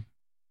band name.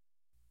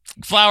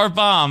 Flower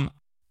Bomb.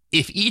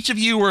 If each of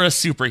you were a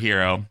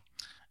superhero,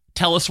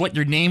 tell us what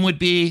your name would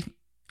be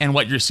and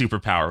what your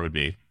superpower would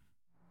be.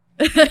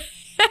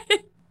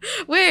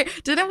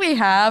 Wait, didn't we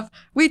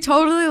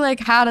totally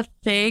like had a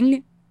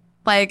thing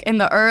like in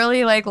the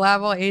early like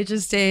Laval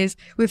Ages days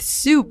with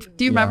soup.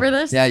 Do you remember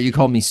this? Yeah, you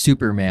called me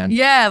Superman.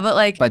 Yeah,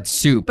 but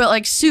soup. But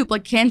like soup,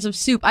 like cans of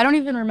soup. I don't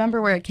even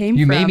remember where it came from.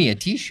 You made me a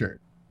t-shirt.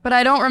 But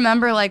I don't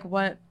remember like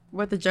what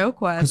the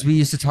joke was. Because we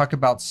used to talk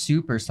about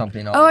soup or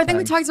something all the I think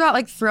we talked about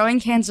like throwing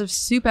cans of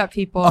soup at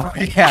people. Oh,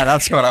 yeah,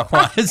 that's what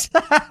I was.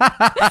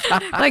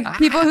 Like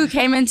people who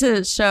came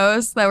into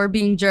shows that were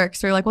being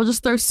jerks were like, we'll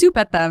just throw soup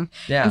at them.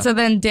 Yeah. And so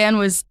then Dan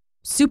was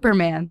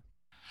Superman.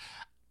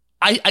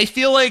 I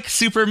feel like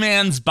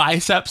Superman's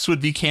biceps would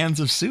be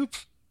cans of soup.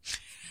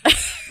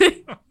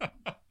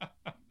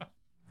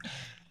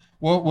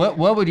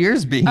 What would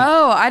yours be?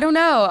 Oh, I don't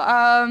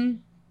know.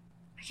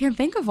 I can't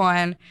think of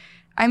one.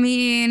 I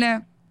mean,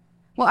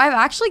 well, I've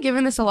actually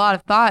given this a lot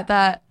of thought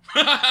that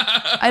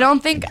I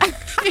don't think,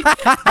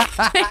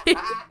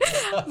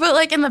 but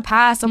like in the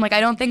past, I'm like,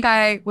 I don't think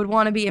I would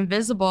want to be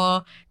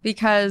invisible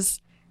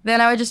because then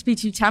I would just be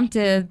too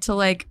tempted to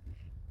like,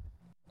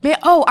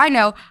 I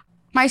know.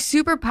 My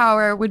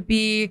superpower would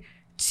be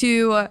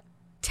to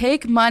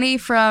take money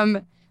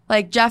from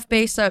like Jeff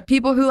Bezos,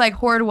 people who like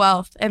hoard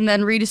wealth and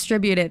then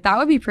redistribute it. That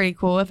would be pretty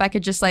cool if I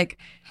could just like.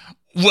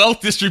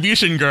 Wealth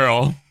distribution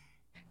girl.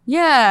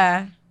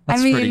 Yeah.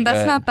 That's I mean, pretty that's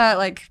good. not that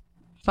like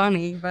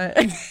funny, but.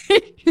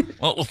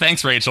 Well,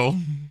 thanks, Rachel.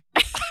 No,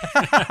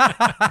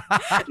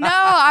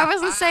 I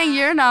wasn't saying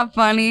you're not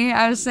funny.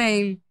 I was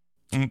saying.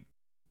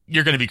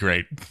 You're going to be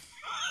great.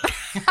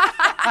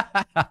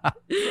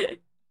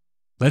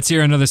 Let's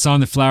hear another song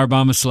that Flower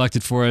Bomb has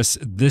selected for us.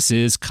 This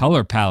is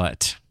Color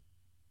Palette.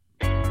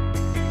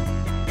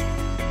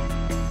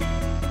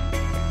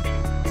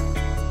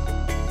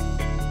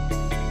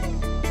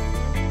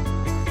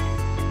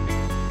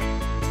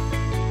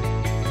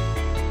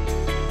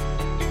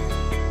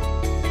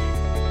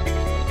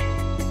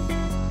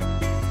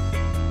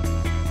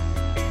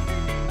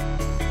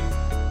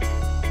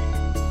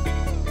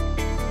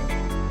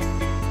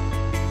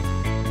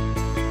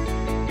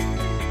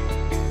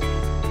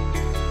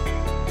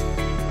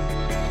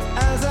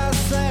 As I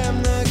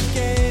slam the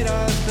gate,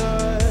 I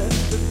thought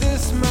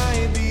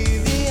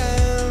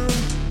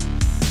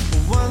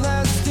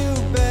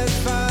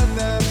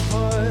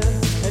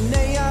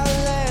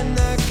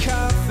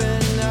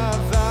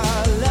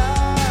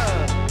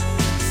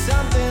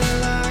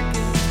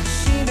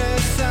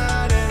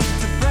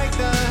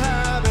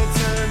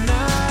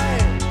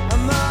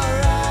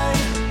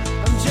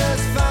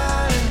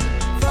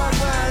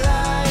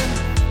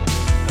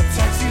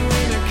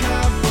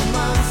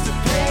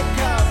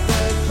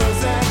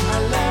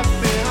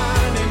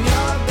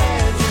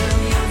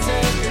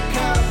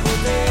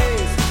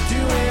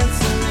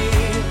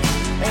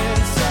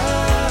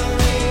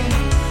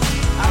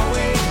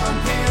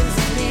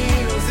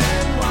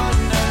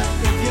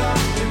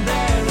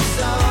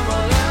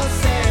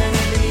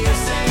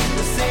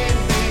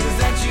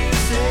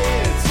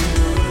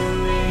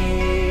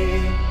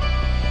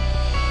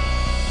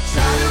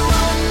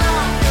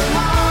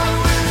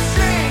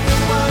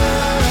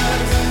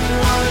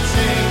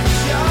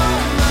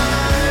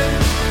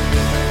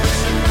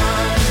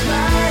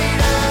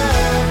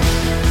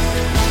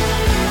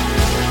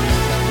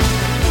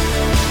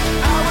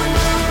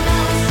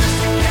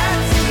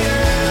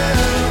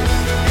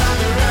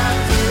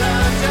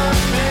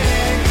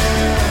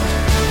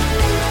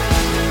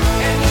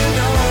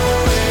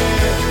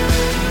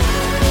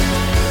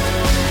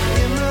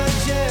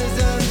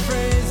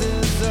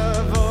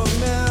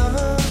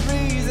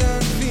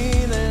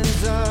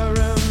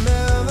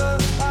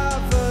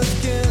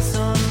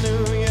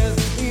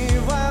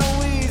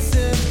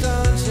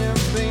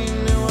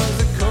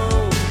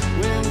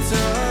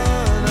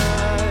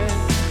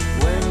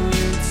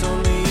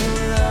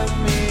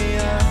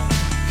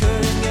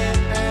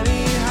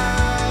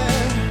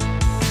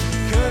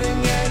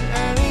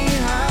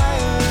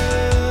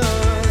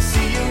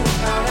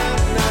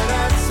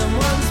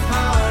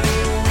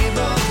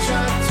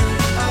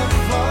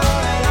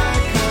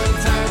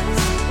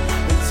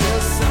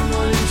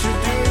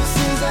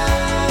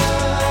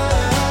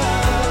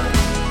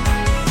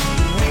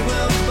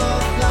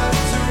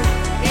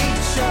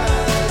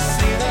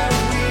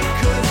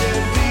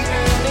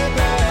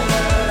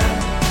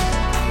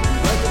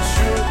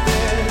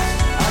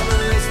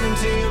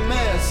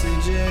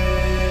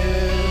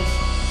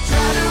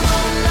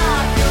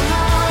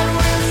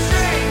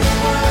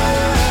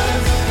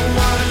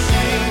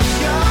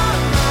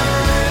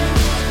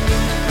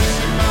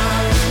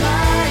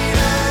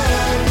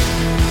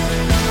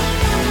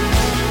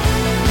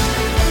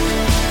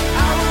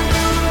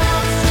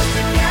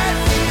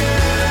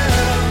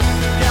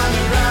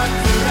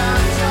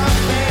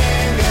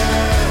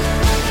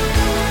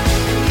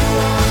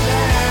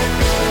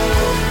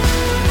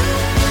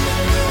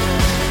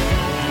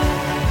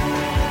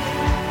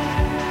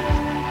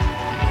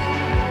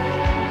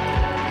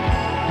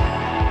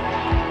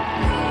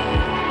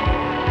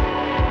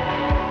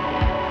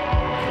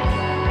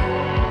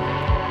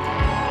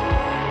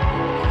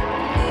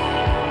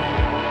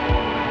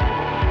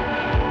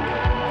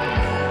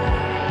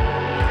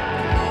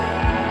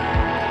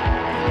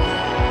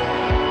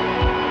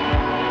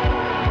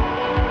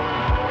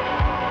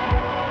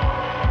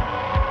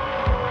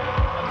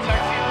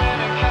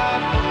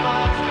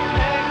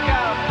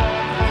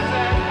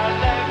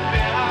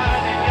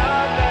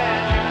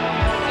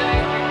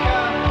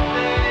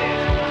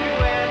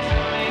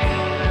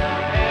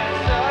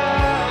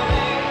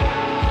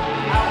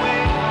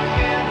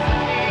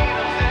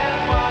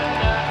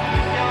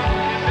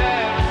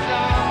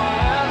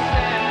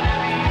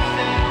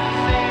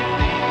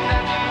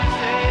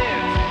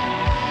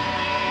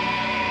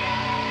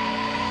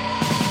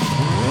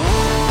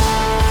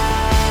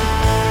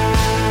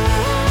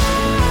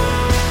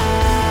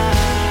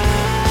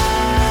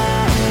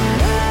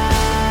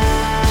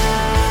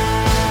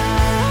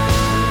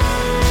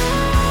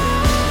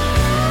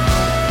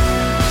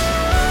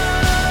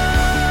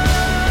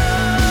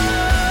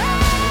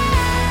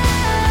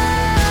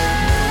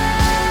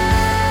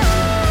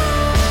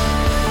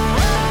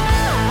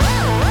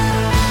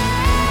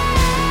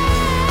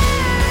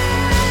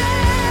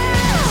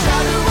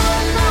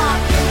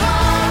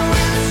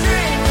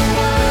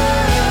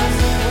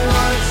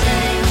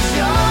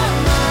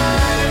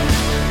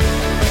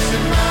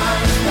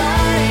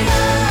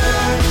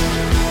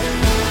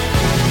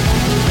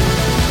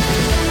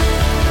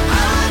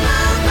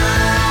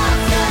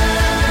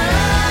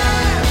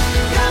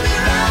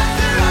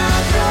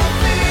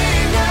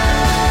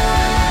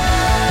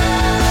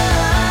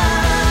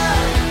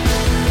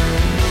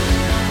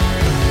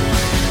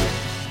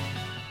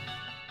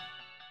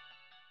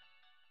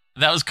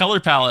That was Color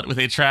Palette with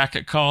a track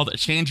called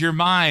Change Your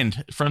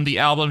Mind from the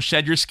album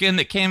Shed Your Skin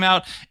that came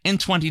out in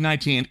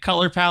 2019.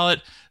 Color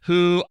Palette,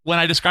 who, when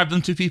I describe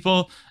them to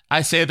people,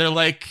 I say they're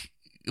like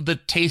the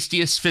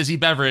tastiest fizzy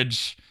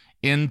beverage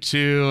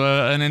into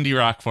an indie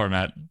rock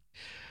format.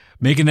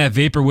 Making that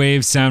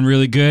vaporwave sound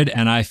really good,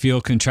 and I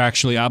feel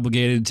contractually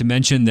obligated to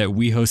mention that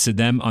we hosted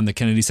them on the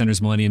Kennedy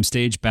Center's Millennium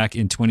Stage back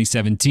in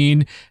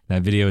 2017.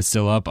 That video is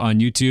still up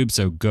on YouTube,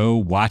 so go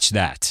watch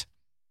that.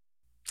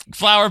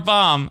 Flower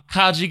Bomb,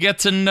 how'd you get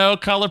to know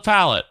Color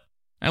Palette?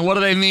 And what do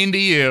they mean to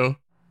you?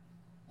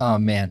 Oh,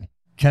 man.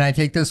 Can I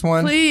take this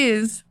one?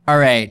 Please. All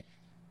right.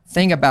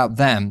 Thing about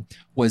them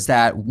was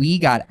that we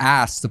got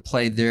asked to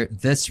play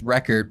this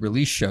record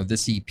release show,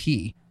 this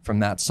EP from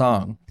that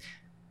song.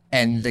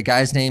 And the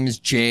guy's name is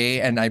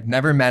Jay, and I've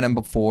never met him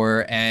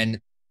before. And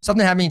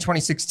something happened in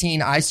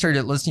 2016. I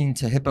started listening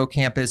to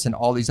Hippocampus and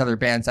all these other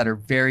bands that are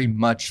very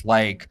much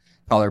like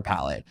Color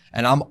Palette.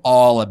 And I'm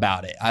all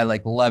about it. I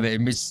love it.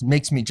 It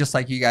makes me, just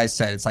like you guys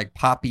said, it's like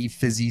poppy,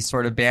 fizzy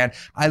sort of band.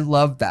 I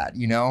love that,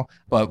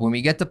 But when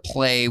we get to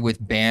play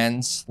with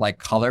bands like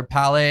Color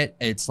Palette,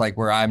 it's like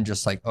where I'm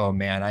just like, oh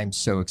man, I'm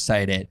so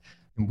excited.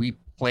 And we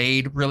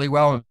played really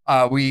well.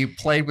 We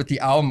played with the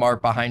album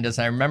art behind us.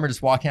 And I remember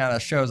just walking out of the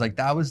show, I was like,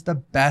 that was the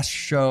best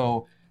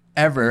show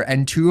ever.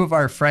 And two of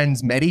our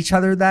friends met each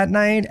other that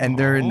night, and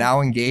they're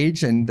now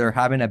engaged and they're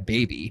having a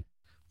baby.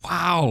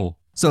 Wow.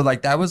 So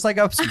that was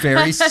a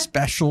very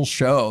special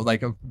show,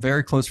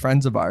 very close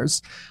friends of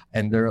ours.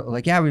 And they're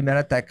like, yeah, we met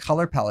at that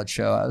Color Palette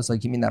show. I was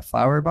like, you mean that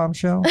Flower Bomb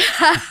show?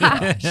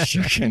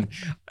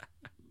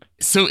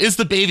 So is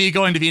the baby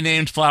going to be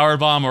named Flower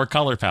Bomb or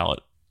Color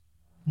Palette?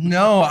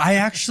 No, I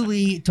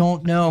actually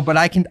don't know, but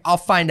I'll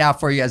find out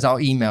for you as I'll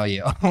email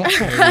you.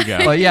 There you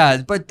go. But yeah,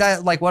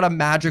 that what a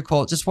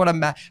magical, just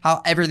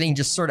how everything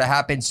just sort of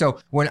happened. So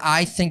when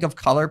I think of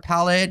Color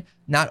Palette,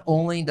 not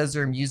only does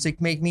their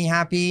music make me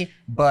happy,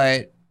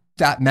 but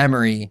that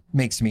memory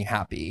makes me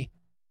happy.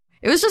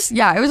 It was just,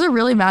 it was a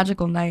really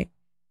magical night.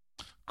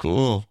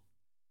 Cool.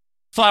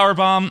 Flower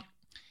Bomb,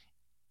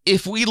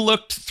 if we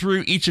looked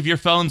through each of your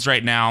phones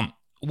right now,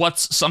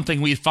 what's something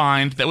we'd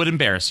find that would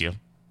embarrass you?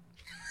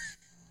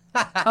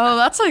 Oh,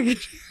 that's I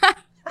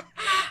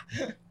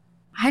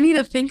need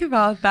to think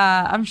about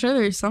that. I'm sure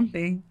there's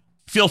something.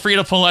 Feel free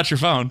to pull out your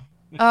phone.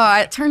 Oh,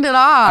 I turned it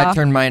off. I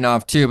turned mine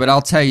off too, but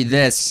I'll tell you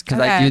this because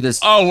I do this.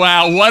 Oh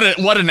wow,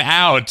 what an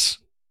out!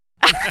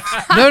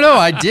 No,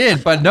 I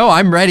did, but no,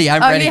 I'm ready.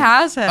 I'm ready. He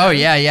has it. Oh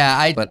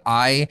yeah.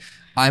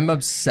 I'm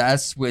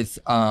obsessed with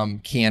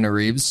Keanu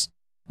Reeves.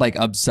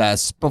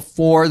 Obsessed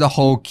before the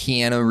whole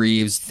Keanu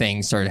Reeves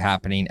thing started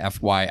happening,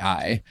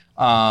 FYI.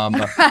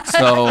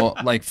 So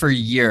for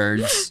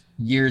years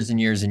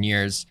and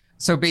years.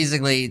 So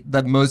basically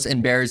the most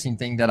embarrassing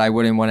thing that I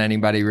wouldn't want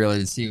anybody really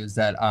to see was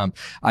that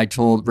I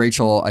told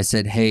Rachel, I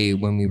said, hey,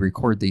 when we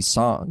record these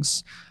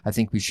songs, I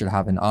think we should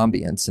have an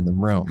ambience in the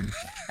room.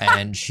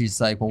 And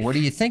she's like, well, what are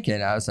you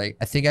thinking? I was like,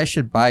 I think I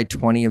should buy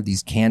 20 of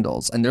these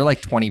candles. And they're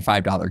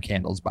 $25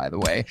 candles, by the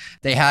way.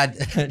 They had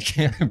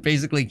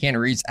basically Keanu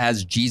Reeves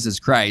as Jesus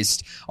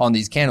Christ on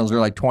these candles. They're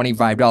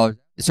 $25.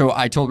 So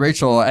I told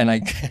Rachel, and I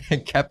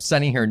kept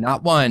sending her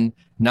not one,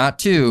 not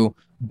two,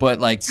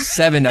 but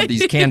 7 of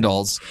these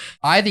candles.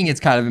 I think it's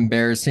kind of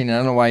embarrassing. I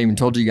don't know why I even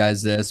told you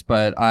guys this,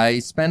 but I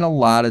spend a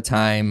lot of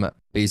time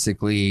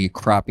basically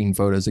cropping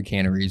photos of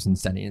Keanu Reeves and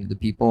sending them to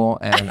people.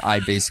 And I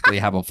basically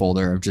have a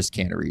folder of just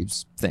Keanu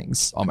Reeves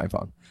things on my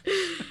phone.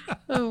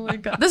 Oh my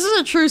God. This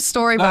is a true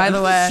story, by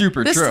the way.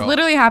 Super this true. This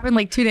literally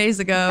happened 2 days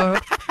ago.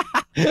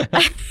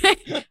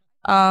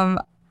 I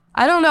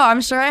don't know.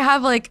 I'm sure I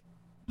have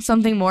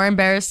something more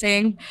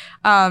embarrassing.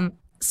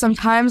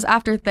 Sometimes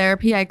after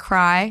therapy, I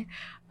cry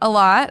a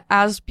lot,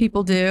 as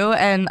people do,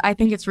 and I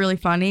think it's really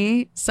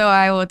funny. So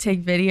I will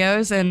take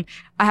videos, and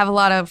I have a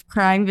lot of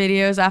crying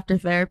videos after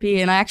therapy,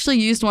 and I actually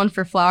used one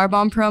for Flower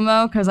Bomb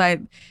promo because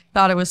I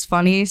thought it was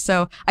funny.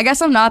 So I guess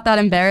I'm not that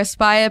embarrassed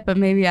by it, but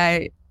maybe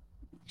I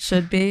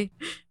should be.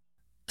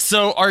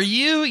 So are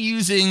you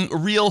using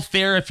real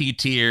therapy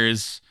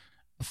tears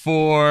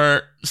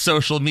for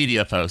social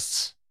media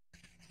posts?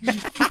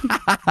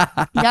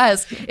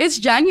 Yes, it's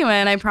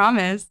genuine, I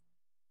promise.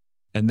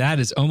 And that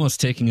is almost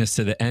taking us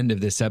to the end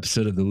of this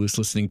episode of the Loose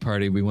Listening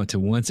Party. We want to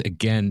once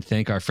again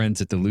thank our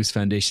friends at the Loose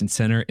Foundation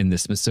Center in the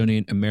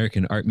Smithsonian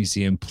American Art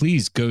Museum.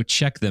 Please go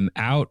check them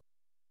out.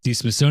 The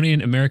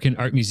Smithsonian American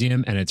Art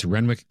Museum and its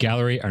Renwick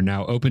Gallery are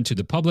now open to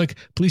the public.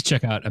 Please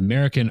check out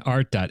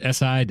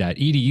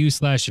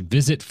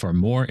americanart.si.edu/visit for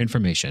more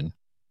information.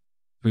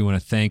 We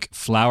want to thank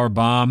Flower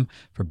Bomb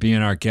for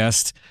being our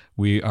guest.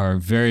 We are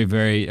very,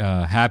 very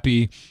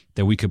happy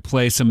that we could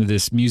play some of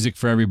this music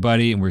for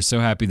everybody, and we're so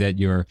happy that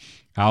your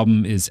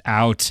album is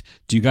out.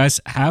 Do you guys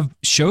have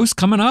shows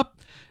coming up?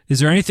 Is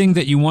there anything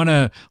that you want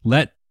to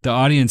let the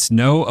audience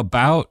know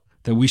about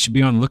that we should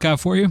be on the lookout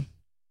for you?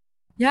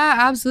 Yeah,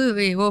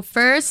 absolutely. Well,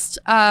 first,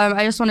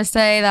 I just want to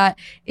say that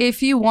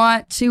if you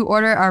want to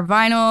order our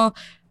vinyl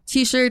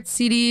t-shirts,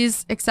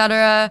 CDs,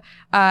 etc.,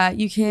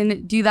 you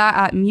can do that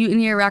at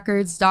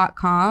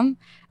mutineerrecords.com.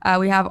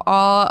 We have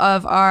all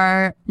of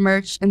our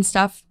merch and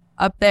stuff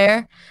up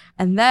there.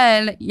 And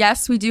then,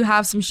 yes, we do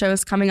have some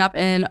shows coming up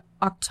in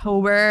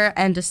October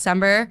and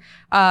December.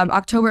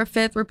 October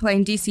 5th, we're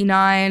playing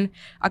DC9.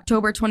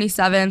 October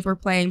 27th, we're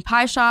playing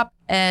Pie Shop.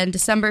 And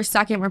December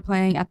 2nd, we're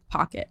playing at the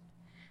Pocket.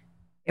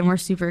 And we're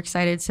super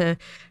excited to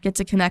get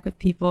to connect with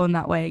people in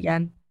that way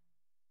again.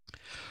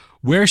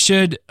 Where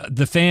should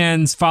the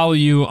fans follow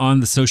you on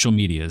the social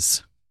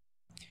medias?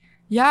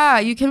 Yeah,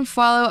 you can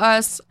follow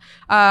us.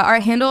 Our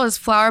handle is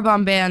Flower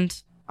Bomb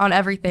Band on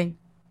everything.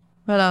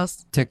 What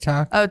else?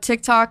 TikTok? Oh,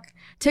 TikTok.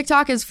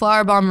 TikTok is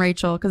Flower Bomb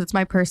Rachel because it's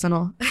my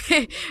personal.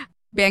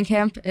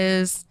 Bandcamp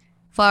is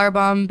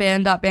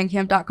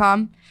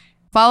flowerbomband.bandcamp.com.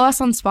 Follow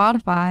us on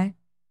Spotify.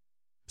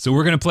 So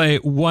we're going to play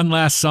one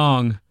last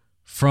song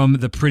from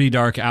the Pretty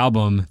Dark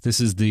album. This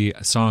is the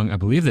song, I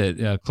believe,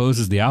 that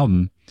closes the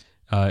album.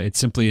 It's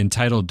simply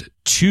entitled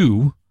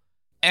 2.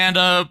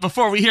 And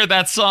before we hear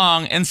that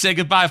song and say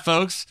goodbye,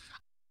 folks,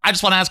 I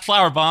just want to ask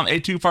Flower Bomb a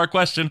 2-part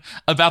question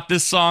about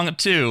this song,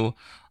 2.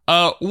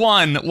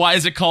 1, why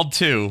is it called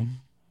 2?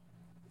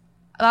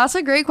 That's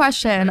a great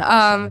question.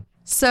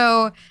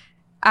 So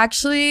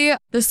actually,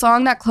 the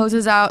song that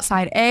closes out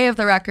side A of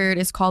the record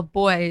is called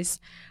Boys.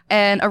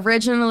 And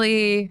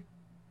originally,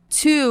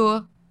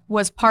 2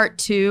 was part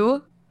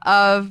 2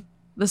 of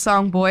the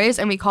song Boys,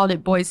 and we called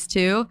it Boys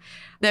 2.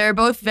 They're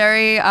both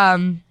very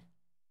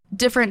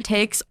different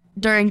takes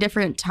during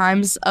different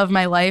times of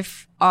my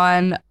life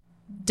on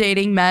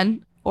dating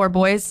men or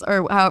boys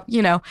or how,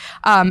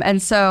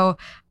 and so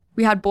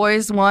we had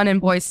Boys 1 and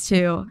Boys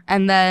 2.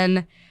 And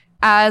then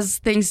as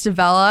things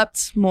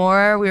developed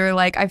more, we were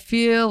like, I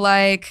feel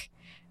like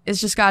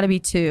it's just got to be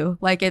 2.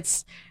 Like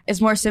it's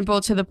more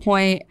simple to the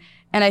point.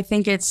 And I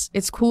think it's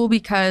cool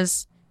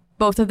because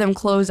both of them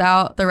close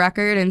out the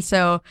record. And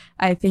so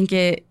I think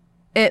it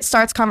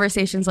starts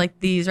conversations like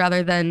these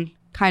rather than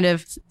kind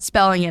of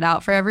spelling it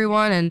out for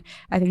everyone. And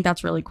I think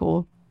that's really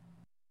cool.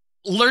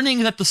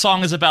 Learning that the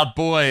song is about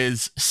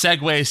boys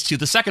segues to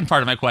the second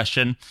part of my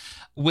question,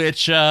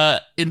 which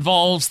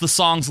involves the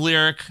song's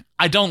lyric,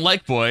 I don't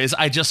like boys,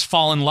 I just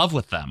fall in love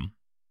with them.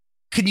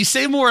 Can you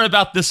say more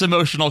about this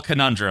emotional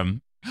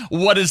conundrum?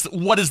 What is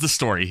the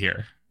story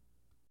here?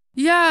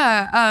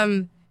 Yeah,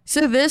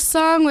 so this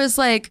song was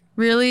like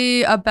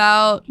really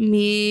about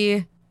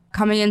me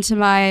coming into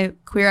my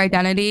queer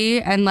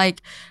identity, and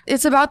like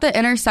it's about the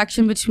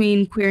intersection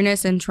between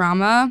queerness and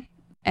trauma.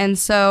 And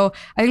so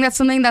I think that's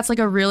something that's like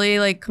a really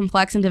like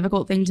complex and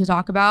difficult thing to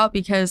talk about,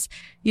 because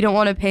you don't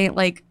want to paint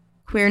like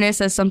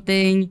queerness as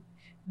something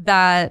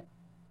that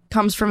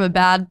comes from a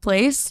bad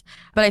place.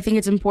 But I think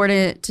it's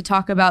important to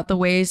talk about the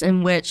ways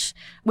in which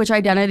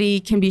identity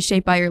can be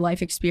shaped by your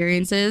life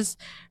experiences.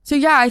 So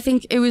yeah, I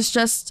think it was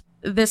just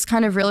this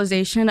kind of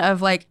realization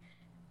of like,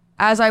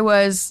 as I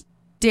was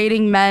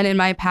dating men in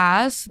my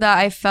past, that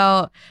I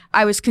felt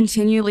I was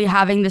continually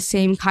having the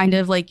same kind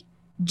of like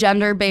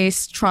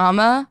gender-based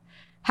trauma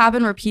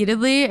happen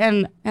repeatedly.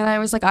 And I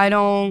was like, I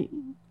don't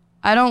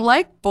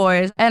like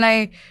boys. And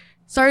I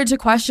started to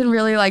question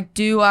really like,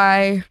 do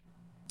I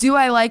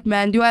like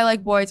men? Do I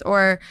like boys?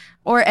 Or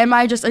am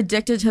I just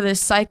addicted to this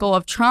cycle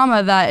of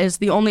trauma that is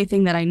the only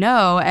thing that I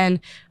know? And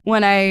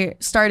when I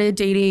started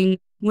dating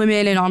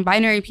women and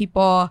non-binary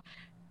people,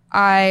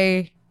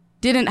 I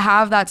didn't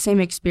have that same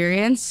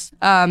experience.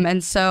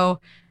 And so,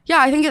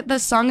 yeah, I think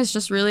this song is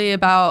just really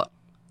about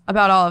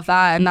all of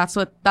that. And that's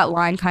what that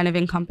line kind of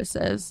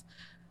encompasses.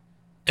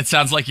 It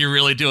sounds like you're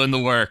really doing the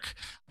work.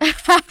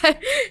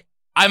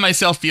 I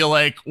myself feel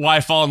like, why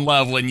fall in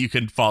love when you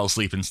could fall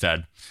asleep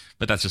instead?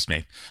 But that's just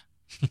me.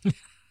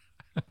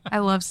 I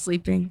love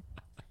sleeping.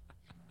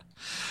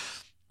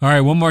 All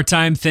right, one more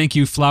time. Thank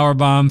you, Flower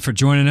Bomb, for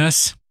joining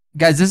us.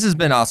 Guys, this has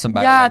been awesome.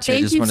 By the way,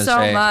 thank you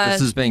so much.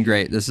 This has been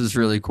great. This is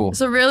really cool.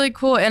 It's a really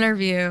cool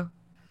interview.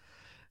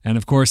 And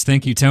of course,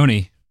 thank you,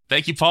 Tony.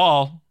 Thank you,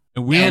 Paul.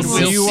 And we'll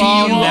see you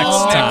all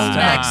next time.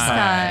 Next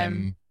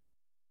time.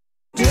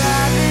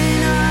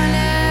 Driving on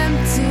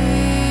empty,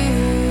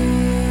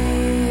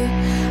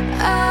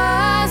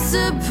 I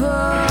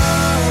suppose.